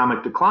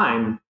economic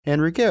decline.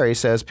 And Ruggeri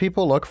says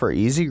people look for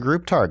easy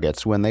group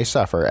targets when they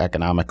suffer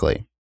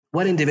economically.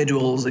 When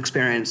individuals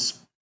experience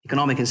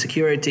economic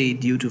insecurity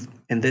due to,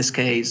 in this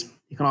case,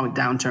 economic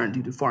downturn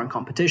due to foreign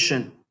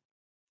competition,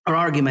 our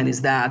argument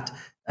is that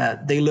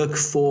they look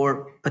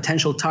for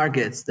potential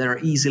targets that are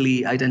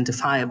easily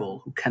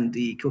identifiable, who can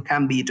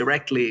be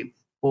directly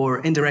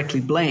or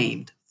indirectly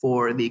blamed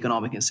for the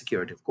economic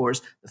insecurity. Of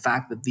course, the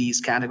fact that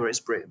these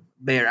categories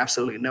bear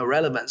absolutely no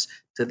relevance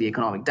to the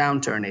economic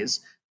downturn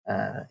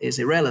is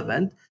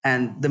irrelevant.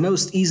 And the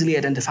most easily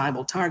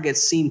identifiable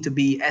targets seem to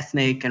be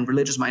ethnic and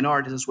religious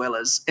minorities as well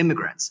as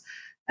immigrants.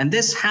 And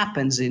this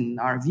happens, in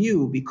our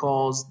view,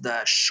 because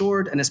the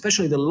short and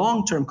especially the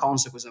long-term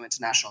consequences of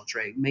international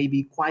trade may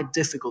be quite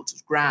difficult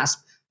to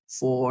grasp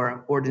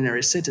for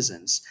ordinary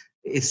citizens.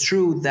 It's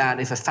true that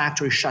if a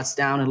factory shuts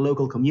down in a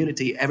local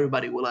community,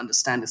 everybody will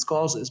understand its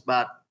causes,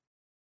 but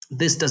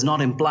this does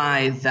not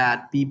imply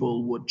that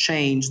people would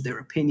change their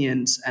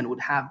opinions and would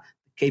have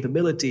the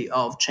capability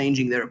of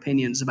changing their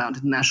opinions about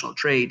international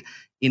trade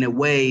in a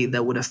way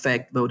that would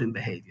affect voting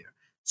behavior.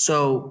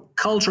 So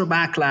cultural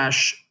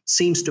backlash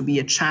seems to be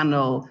a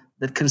channel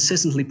that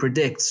consistently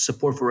predicts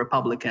support for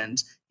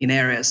Republicans in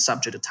areas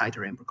subject to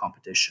tighter import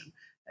competition.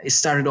 It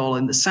started all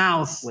in the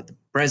South, with the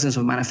presence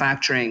of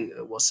manufacturing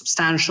was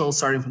substantial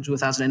starting from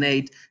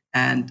 2008,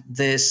 and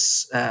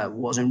this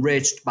was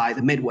enriched by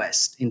the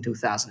Midwest in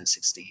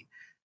 2016.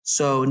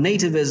 So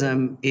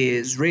nativism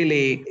is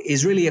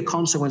really a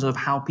consequence of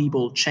how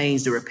people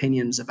change their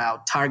opinions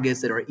about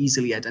targets that are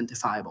easily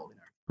identifiable.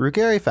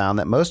 Ruggeri found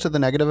that most of the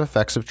negative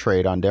effects of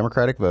trade on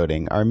democratic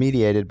voting are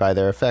mediated by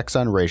their effects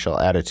on racial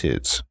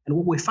attitudes. And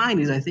what we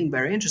find is, I think,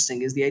 very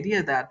interesting, is the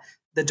idea that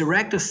the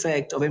direct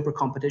effect of import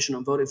competition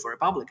on voting for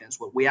Republicans,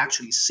 what we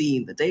actually see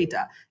in the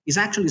data, is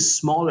actually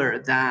smaller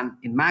than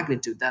in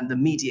magnitude than the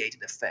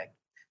mediated effect.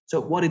 So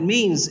what it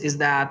means is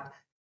that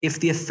if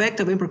the effect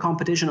of import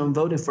competition on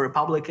voting for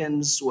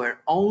Republicans were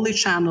only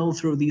channeled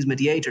through these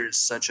mediators,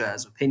 such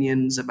as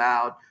opinions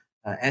about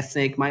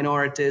ethnic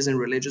minorities and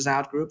religious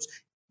outgroups,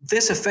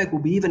 this effect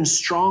will be even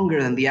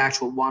stronger than the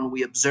actual one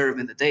we observe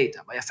in the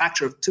data by a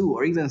factor of 2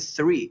 or even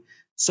 3.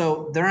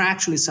 So there are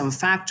actually some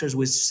factors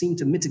which seem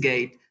to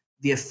mitigate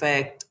the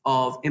effect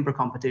of import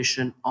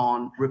competition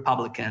on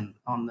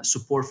the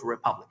support for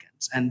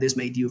Republicans. And this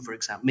may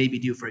be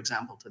due, for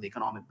example, to the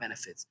economic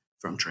benefits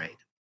from trade.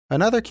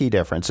 Another key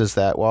difference is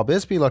that while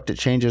Bisbee looked at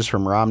changes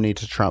from Romney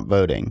to Trump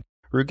voting,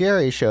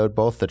 Ruggeri showed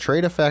both the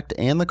trade effect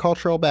and the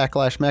cultural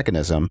backlash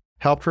mechanism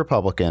helped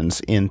Republicans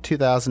in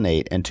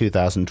 2008 and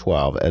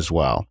 2012 as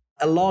well.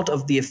 A lot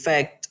of the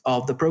effect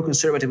of the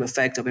pro-conservative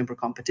effect of import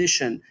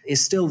competition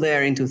is still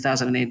there in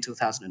 2008 and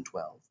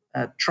 2012.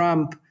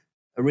 Trump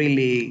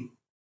really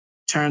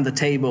turned the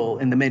table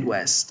in the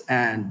Midwest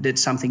and did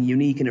something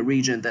unique in a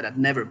region that had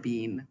never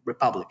been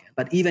Republican.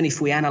 But even if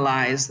we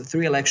analyze the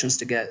three elections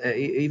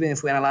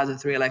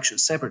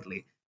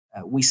separately,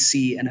 we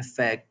see an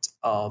effect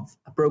of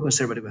a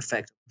pro-conservative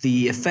effect.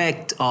 The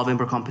effect of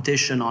import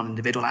competition on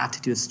individual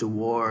attitudes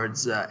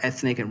towards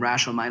ethnic and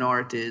racial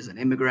minorities and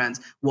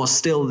immigrants was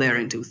still there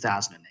in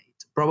 2008.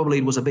 Probably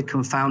it was a bit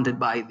confounded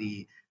by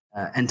the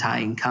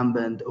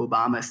anti-incumbent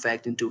Obama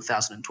effect in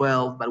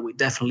 2012, but we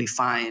definitely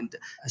find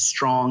a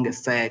strong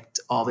effect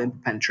of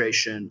import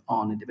penetration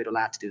on individual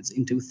attitudes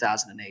in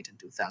 2008 and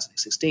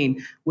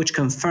 2016, which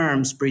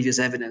confirms previous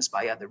evidence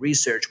by other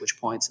research,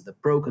 which points to the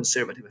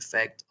pro-conservative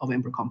effect of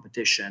import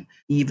competition,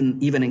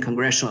 even in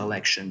congressional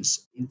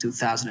elections in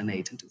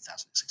 2008 and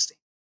 2016.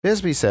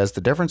 Bisbee says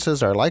the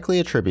differences are likely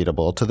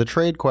attributable to the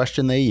trade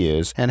question they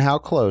use and how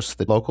close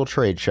the local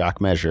trade shock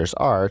measures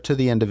are to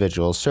the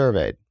individuals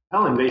surveyed.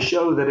 They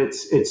show that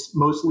it's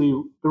mostly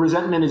the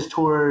resentment is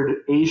toward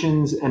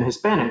Asians and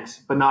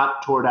Hispanics, but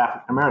not toward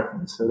African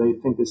Americans. So they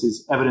think this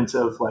is evidence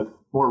of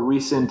more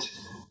recent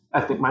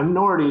ethnic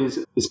minorities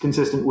is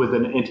consistent with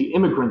an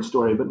anti-immigrant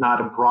story, but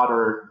not a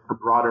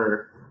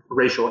broader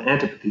racial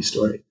antipathy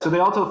story. So they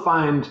also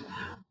find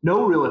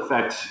no real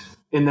effect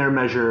in their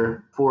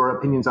measure for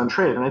opinions on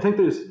trade. And I think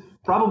there's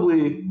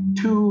probably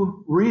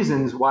two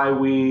reasons why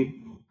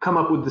we come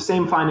up with the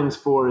same findings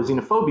for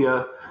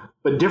xenophobia,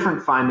 but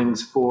different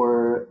findings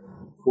for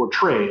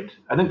trade.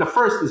 I think the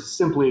first is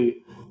simply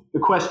the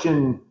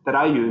question that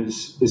I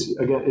use is,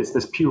 again, it's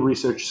this Pew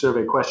Research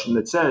survey question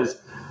that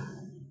says,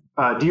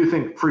 do you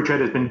think free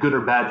trade has been good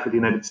or bad for the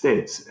United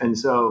States? And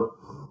so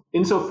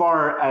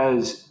insofar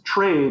as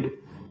trade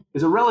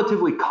is a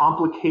relatively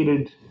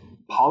complicated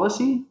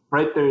policy,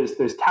 right?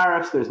 There's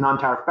tariffs, there's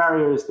non-tariff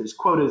barriers, there's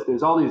quotas,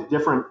 there's all these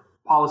different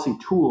policy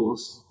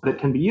tools that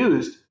can be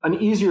used. An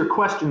easier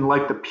question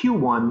like the Pew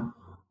one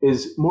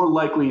is more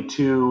likely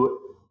to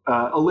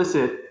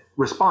elicit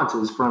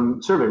responses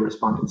from survey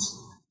respondents.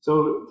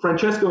 So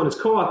Francesco and his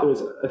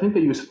co-authors, I think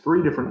they use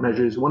 3 different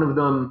measures. One of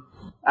them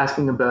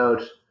asking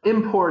about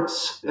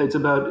imports. It's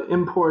about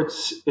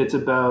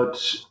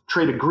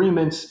trade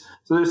agreements.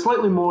 So there's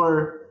slightly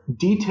more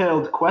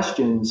detailed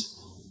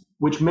questions,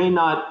 which may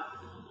not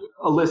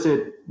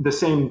elicit the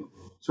same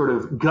sort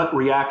of gut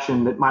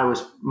reaction that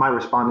my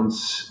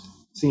respondents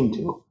seem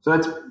to. So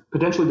that's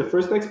potentially the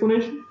first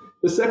explanation.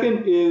 The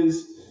second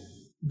is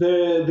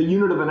the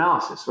unit of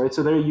analysis, right?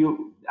 So they're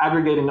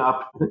aggregating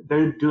up,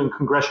 they're doing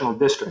congressional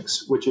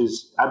districts, which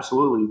is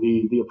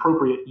absolutely the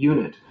appropriate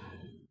unit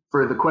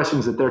for the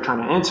questions that they're trying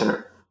to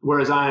answer.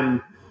 Whereas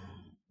I'm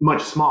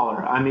much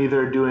smaller. I'm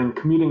either doing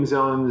commuting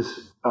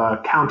zones,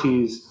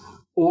 counties,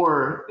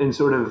 or in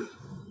sort of,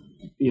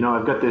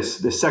 I've got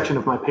this section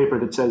of my paper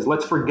that says,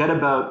 let's forget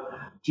about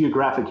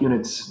geographic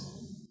units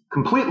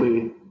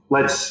completely.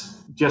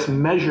 Let's just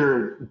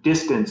measure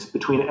distance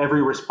between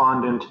every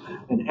respondent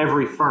and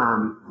every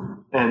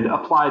firm and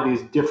apply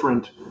these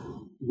different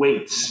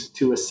weights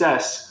to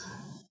assess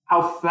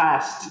how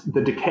fast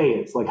the decay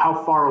is. Like,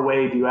 how far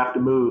away do you have to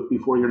move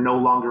before you're no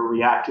longer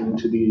reacting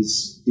to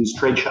these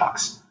trade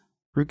shocks?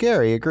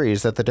 Ruggeri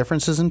agrees that the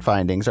differences in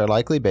findings are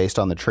likely based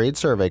on the trade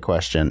survey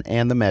question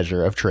and the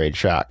measure of trade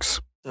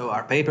shocks. So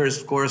our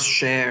papers, of course,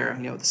 share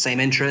the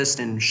same interest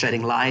in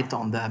shedding light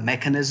on the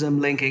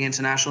mechanism linking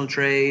international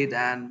trade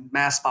and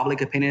mass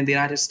public opinion in the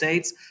United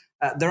States.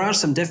 There are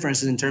some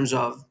differences in terms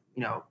of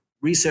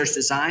research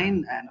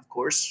design and, of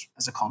course,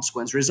 as a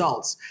consequence,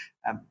 results.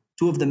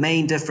 2 of the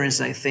main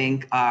differences, I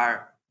think,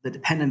 are the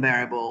dependent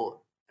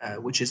variable,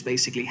 which is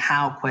basically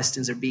how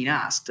questions are being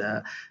asked.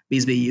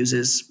 BSB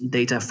uses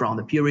data from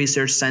the Pew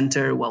Research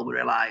Center, while we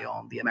rely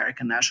on the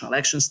American National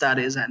Election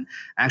Studies, and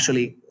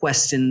actually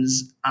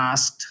questions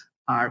asked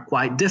are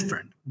quite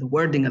different. The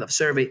wording of the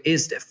survey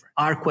is different.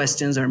 Our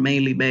questions are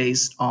mainly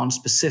based on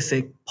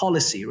specific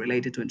policy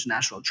related to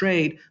international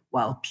trade,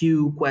 while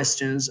Pew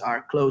questions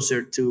are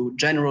closer to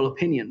general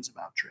opinions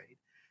about trade.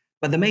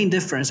 But the main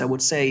difference, I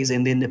would say, is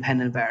in the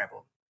independent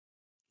variable.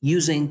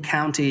 Using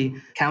county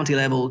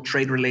level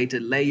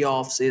trade-related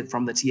layoffs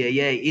from the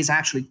TAA is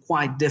actually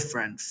quite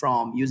different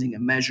from using a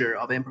measure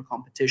of import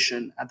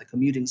competition at the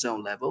commuting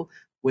zone level,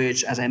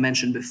 which, as I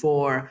mentioned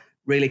before,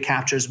 really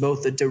captures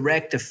both the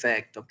direct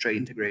effect of trade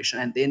integration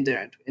and the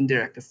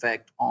indirect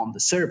effect on the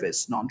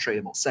service,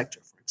 non-tradable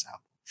sector, for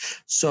example.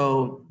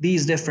 So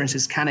these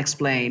differences can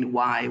explain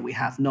why we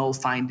have null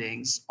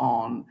findings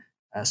on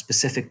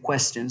specific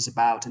questions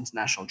about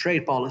international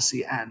trade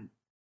policy, and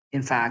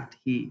in fact,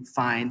 he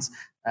finds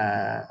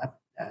a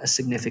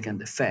significant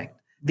effect.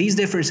 These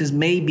differences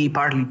may be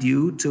partly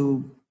due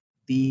to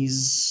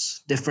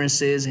these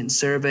differences in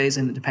surveys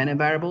and independent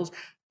variables,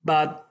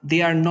 but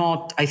they are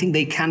not, I think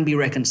they can be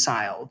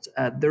reconciled.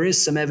 There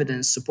is some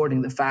evidence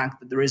supporting the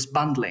fact that there is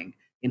bundling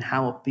in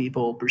how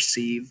people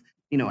perceive,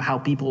 how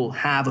people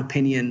have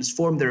opinions,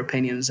 form their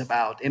opinions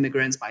about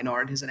immigrants,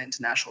 minorities, and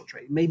international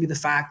trade. Maybe the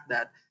fact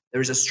that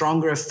there is a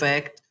stronger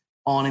effect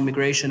on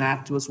immigration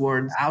towards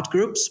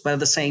outgroups, but at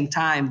the same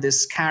time,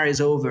 this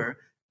carries over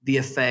the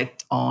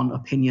effect on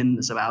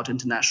opinions about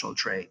international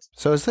trade.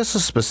 So is this a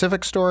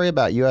specific story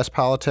about U.S.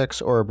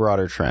 politics or a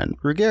broader trend?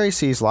 Ruggeri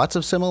sees lots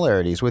of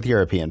similarities with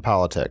European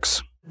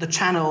politics. The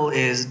channel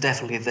is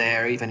definitely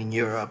there, even in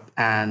Europe,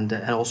 and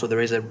also there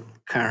is a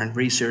current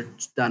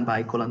research done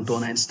by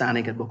Colantona and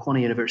Stanek at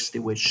Bocconi University,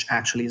 which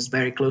actually is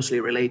very closely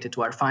related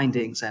to our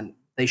findings, and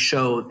they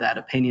show that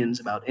opinions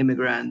about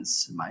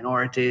immigrants,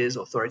 minorities,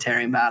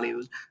 authoritarian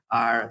values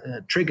are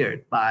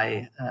triggered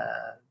by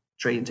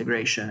trade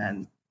integration,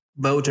 and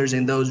voters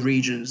in those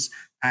regions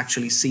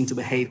actually seem to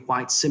behave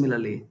quite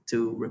similarly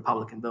to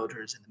Republican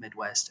voters in the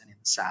Midwest and in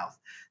the South.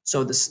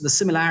 So the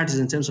similarities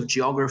in terms of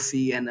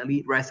geography and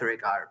elite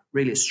rhetoric are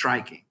really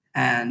striking.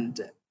 And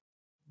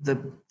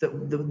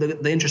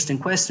the interesting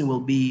question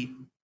will be,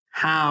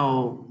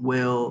 how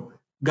will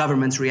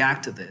governments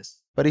react to this?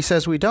 But he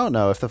says we don't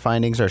know if the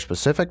findings are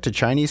specific to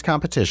Chinese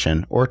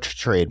competition or to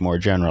trade more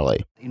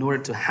generally. In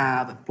order to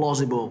have a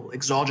plausible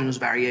exogenous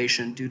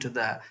variation due to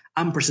the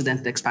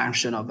unprecedented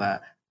expansion of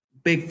a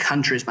big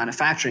country's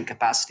manufacturing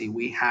capacity,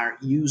 we are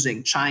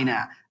using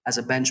China as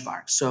a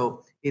benchmark.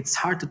 So it's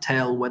hard to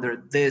tell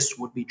whether this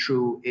would be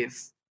true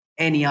if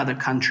any other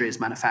country's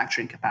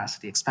manufacturing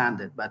capacity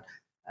expanded. But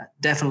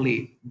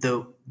definitely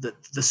the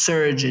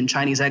surge in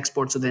Chinese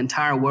exports to the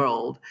entire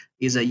world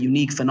is a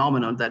unique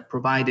phenomenon that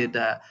provided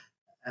a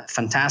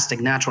fantastic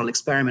natural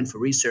experiment for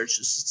researchers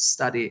to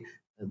study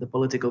the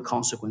political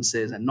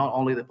consequences, and not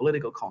only the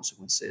political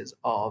consequences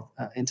of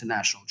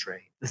international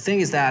trade. The thing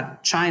is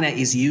that China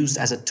is used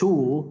as a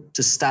tool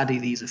to study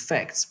these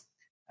effects.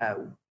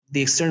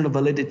 The external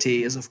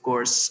validity is, of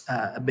course,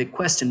 a big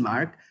question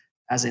mark,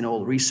 as in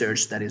all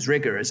research that is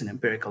rigorous in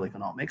empirical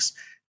economics.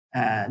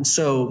 And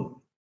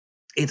so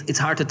it's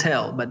hard to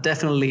tell, but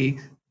definitely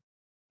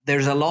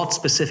there's a lot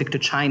specific to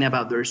China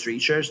about those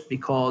research,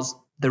 because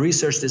the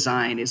research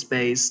design is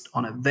based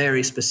on a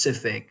very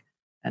specific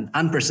and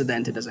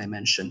unprecedented, as I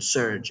mentioned,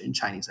 surge in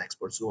Chinese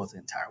exports towards the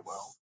entire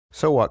world.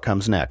 So what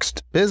comes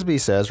next? Bisbee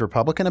says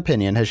Republican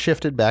opinion has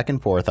shifted back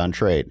and forth on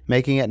trade,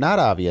 making it not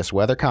obvious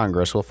whether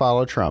Congress will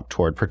follow Trump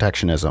toward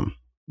protectionism.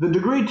 The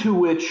degree to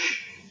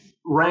which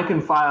rank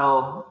and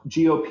file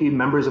GOP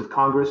members of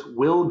Congress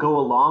will go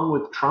along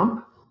with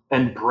Trump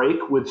and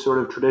break with sort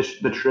of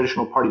the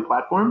traditional party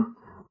platform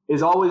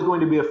is always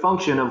going to be a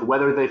function of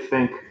whether they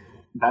think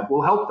that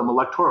will help them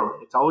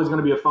electorally. It's always going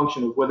to be a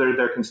function of whether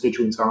their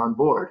constituents are on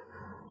board.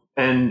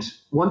 And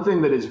one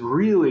thing that is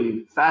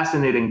really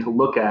fascinating to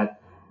look at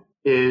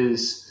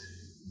is,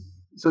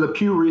 so the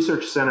Pew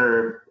Research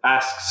Center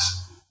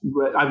asks,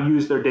 I've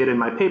used their data in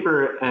my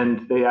paper,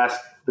 and they ask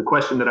the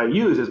question that I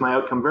use as my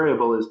outcome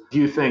variable is, do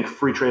you think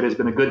free trade has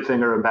been a good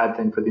thing or a bad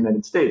thing for the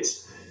United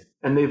States?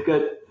 And they've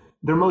got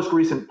their most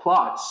recent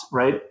plots,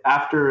 right?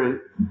 After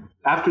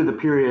the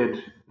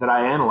period that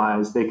I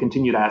analyzed, they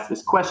continue to ask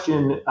this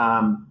question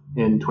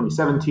in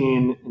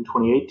 2017 and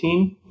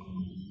 2018.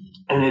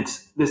 And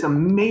it's this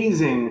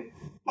amazing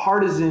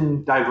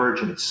partisan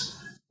divergence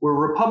where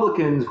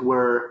Republicans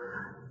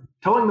were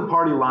towing the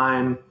party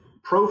line,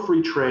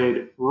 pro-free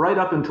trade, right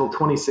up until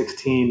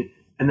 2016,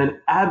 and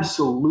then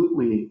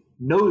absolutely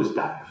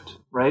nosedived,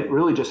 right?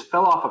 Really just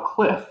fell off a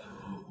cliff,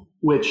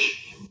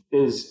 which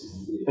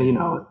is,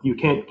 you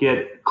can't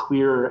get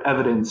clear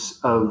evidence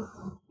of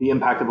the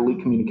impact of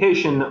elite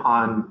communication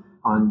on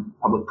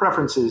public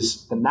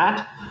preferences than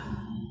that.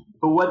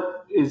 But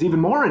what is even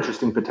more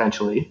interesting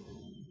potentially,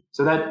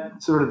 so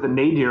that sort of the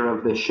nadir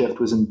of this shift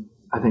was in,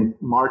 I think,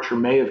 March or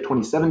May of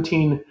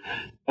 2017.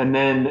 And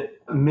then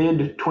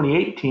mid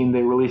 2018,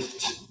 they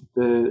released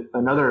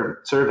another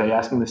survey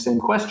asking the same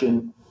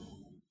question.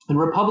 And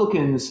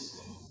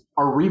Republicans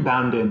are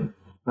rebounding,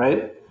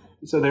 right?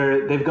 So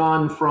they've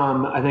gone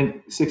from, I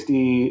think,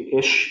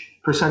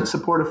 60-ish%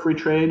 support of free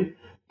trade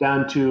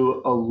down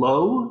to a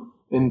low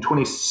in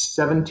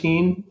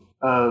 2017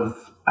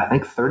 of, I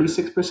think,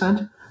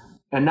 36%.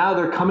 And now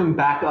they're coming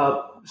back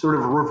up, sort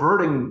of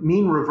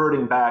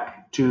reverting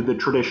back to the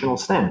traditional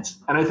stance.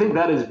 And I think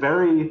that is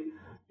very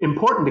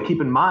important to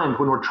keep in mind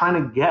when we're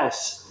trying to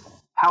guess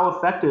how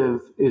effective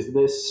is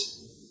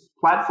this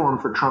platform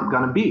for Trump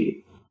going to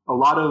be. A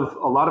lot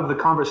of the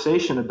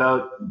conversation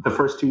about the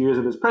first 2 years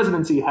of his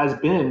presidency has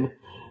been,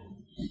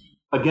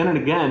 again and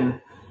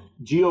again,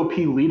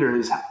 GOP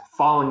leaders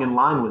falling in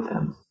line with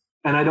him.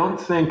 And I don't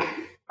think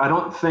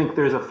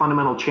there's a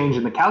fundamental change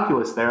in the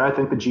calculus there. I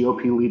think the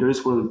GOP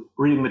leaders were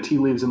reading the tea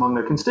leaves among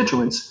their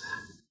constituents.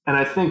 And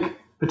I think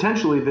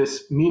potentially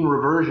this mean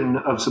reversion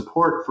of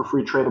support for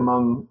free trade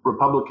among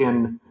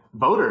Republican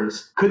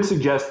voters could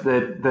suggest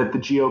that the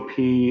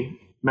GOP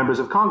members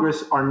of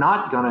Congress are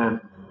not going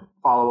to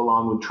follow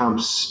along with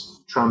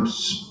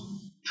Trump's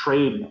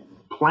trade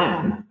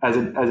plan as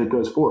it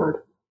goes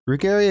forward.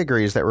 Ruggieri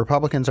agrees that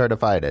Republicans are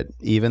divided,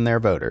 even their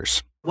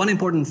voters. One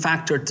important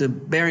factor to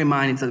bear in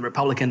mind is that the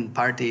Republican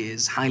Party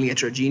is highly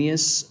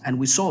heterogeneous, and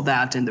we saw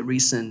that in the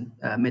recent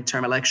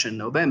midterm election in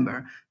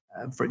November.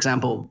 For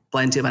example,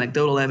 plenty of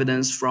anecdotal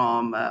evidence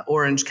from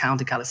Orange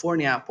County,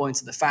 California, points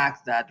to the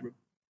fact that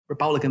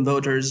Republican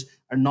voters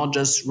are not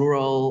just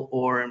rural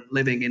or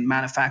living in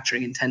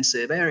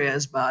manufacturing-intensive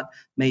areas, but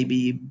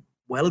maybe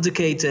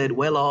well-educated,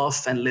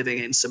 well-off, and living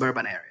in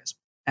suburban areas.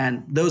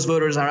 And those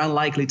voters are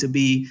unlikely to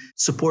be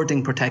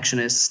supporting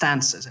protectionist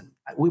stances. And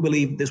we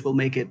believe this will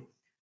make it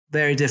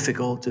very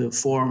difficult to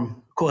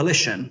form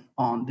coalition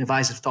on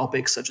divisive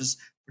topics such as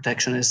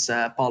protectionist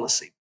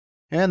policy.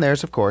 And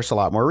there's, of course, a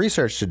lot more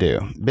research to do.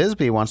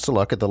 Bisbee wants to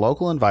look at the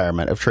local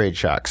environment of trade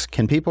shocks.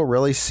 Can people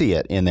really see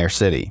it in their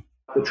city?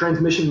 The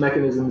transmission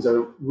mechanisms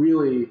are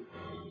really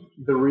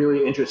the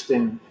really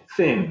interesting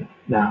thing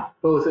now,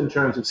 both in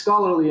terms of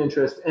scholarly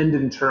interest and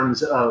in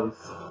terms of,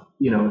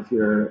 if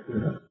you're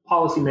a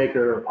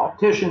policymaker, a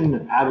politician,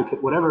 an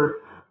advocate, whatever,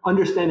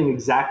 understanding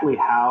exactly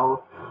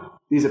how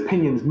these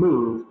opinions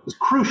move is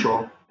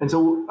crucial. And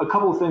so a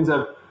couple of things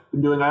I've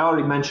been doing, I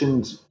already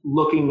mentioned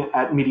looking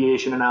at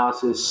mediation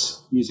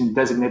analysis using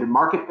designated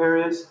market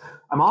areas.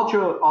 I'm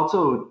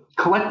also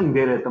collecting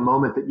data at the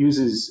moment that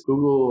uses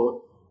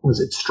Google,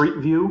 Street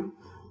View,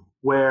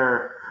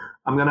 where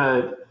I'm going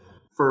to,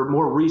 for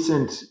more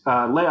recent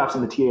layoffs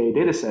in the TAA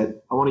data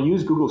set, I want to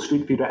use Google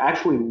Street View to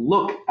actually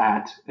look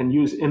at and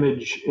use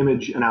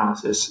image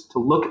analysis to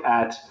look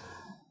at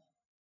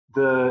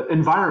the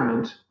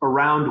environment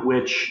around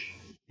which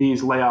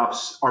these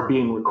layoffs are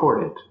being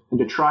recorded and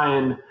to try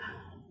and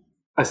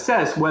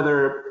assess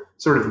whether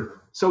sort of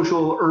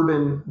social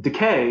urban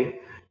decay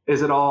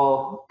is at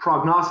all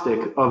prognostic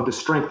of the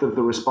strength of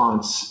the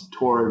response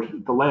toward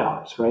the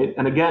layoffs, right?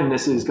 And again,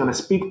 this is going to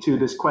speak to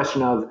this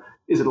question of,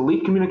 is it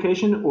elite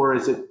communication or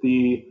is it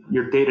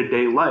your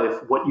day-to-day life,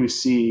 what you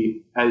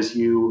see as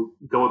you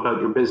go about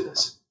your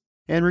business?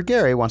 And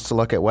Ruggieri wants to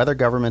look at whether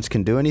governments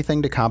can do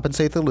anything to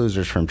compensate the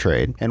losers from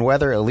trade and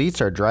whether elites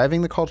are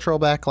driving the cultural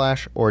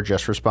backlash or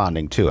just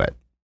responding to it.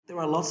 There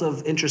are lots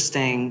of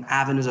interesting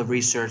avenues of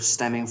research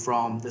stemming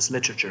from this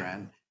literature,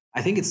 and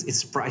I think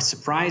it's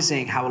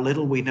surprising how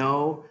little we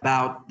know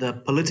about the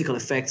political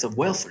effects of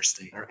welfare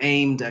state are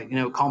aimed at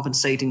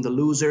compensating the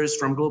losers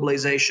from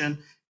globalization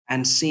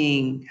and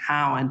seeing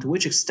how and to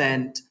which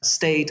extent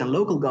state and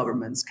local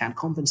governments can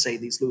compensate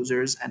these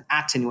losers and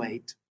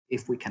attenuate,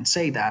 if we can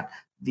say that,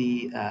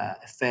 the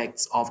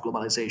effects of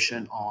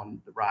globalization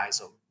on the rise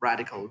of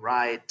radical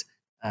right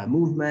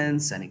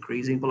movements and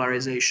increasing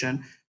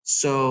polarization.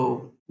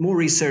 So more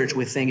research,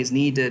 we think, is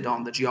needed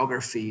on the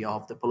geography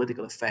of the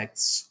political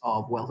effects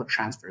of welfare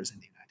transfers in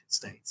the United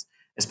States,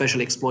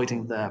 especially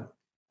exploiting the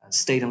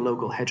state and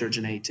local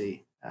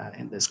heterogeneity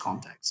in this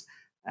context.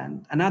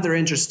 And another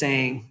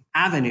interesting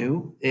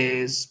avenue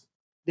is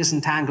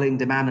disentangling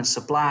demand and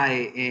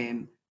supply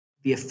in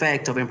the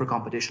effect of improper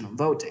competition on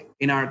voting.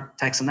 In our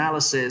text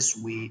analysis,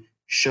 we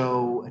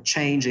show a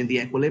change in the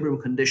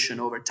equilibrium condition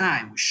over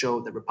time. We show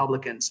that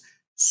Republicans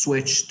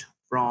switched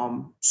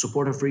from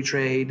support of free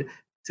trade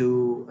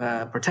to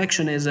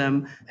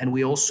protectionism. And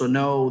we also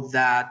know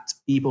that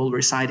people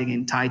residing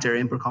in tighter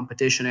improper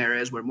competition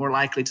areas were more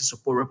likely to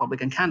support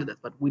Republican candidates.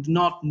 But we do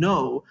not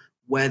know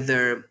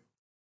whether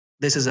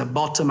this is a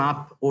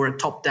bottom-up or a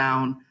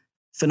top-down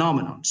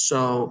phenomenon.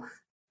 So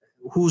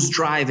who's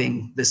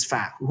driving this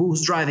fact?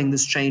 Who's driving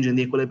this change in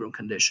the equilibrium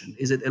condition?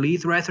 Is it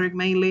elite rhetoric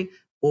mainly,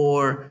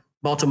 or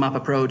bottom-up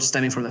approach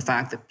stemming from the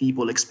fact that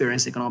people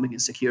experience economic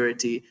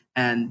insecurity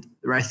and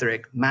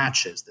rhetoric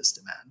matches this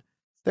demand?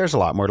 There's a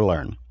lot more to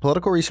learn.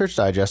 Political Research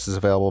Digest is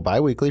available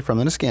bi-weekly from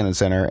the Niskanen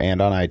Center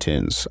and on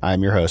iTunes.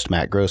 I'm your host,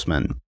 Matt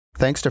Grossman.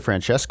 Thanks to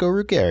Francesco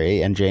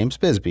Ruggeri and James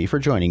Bisbee for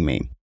joining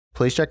me.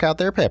 Please check out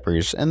their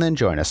papers and then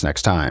join us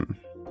next time.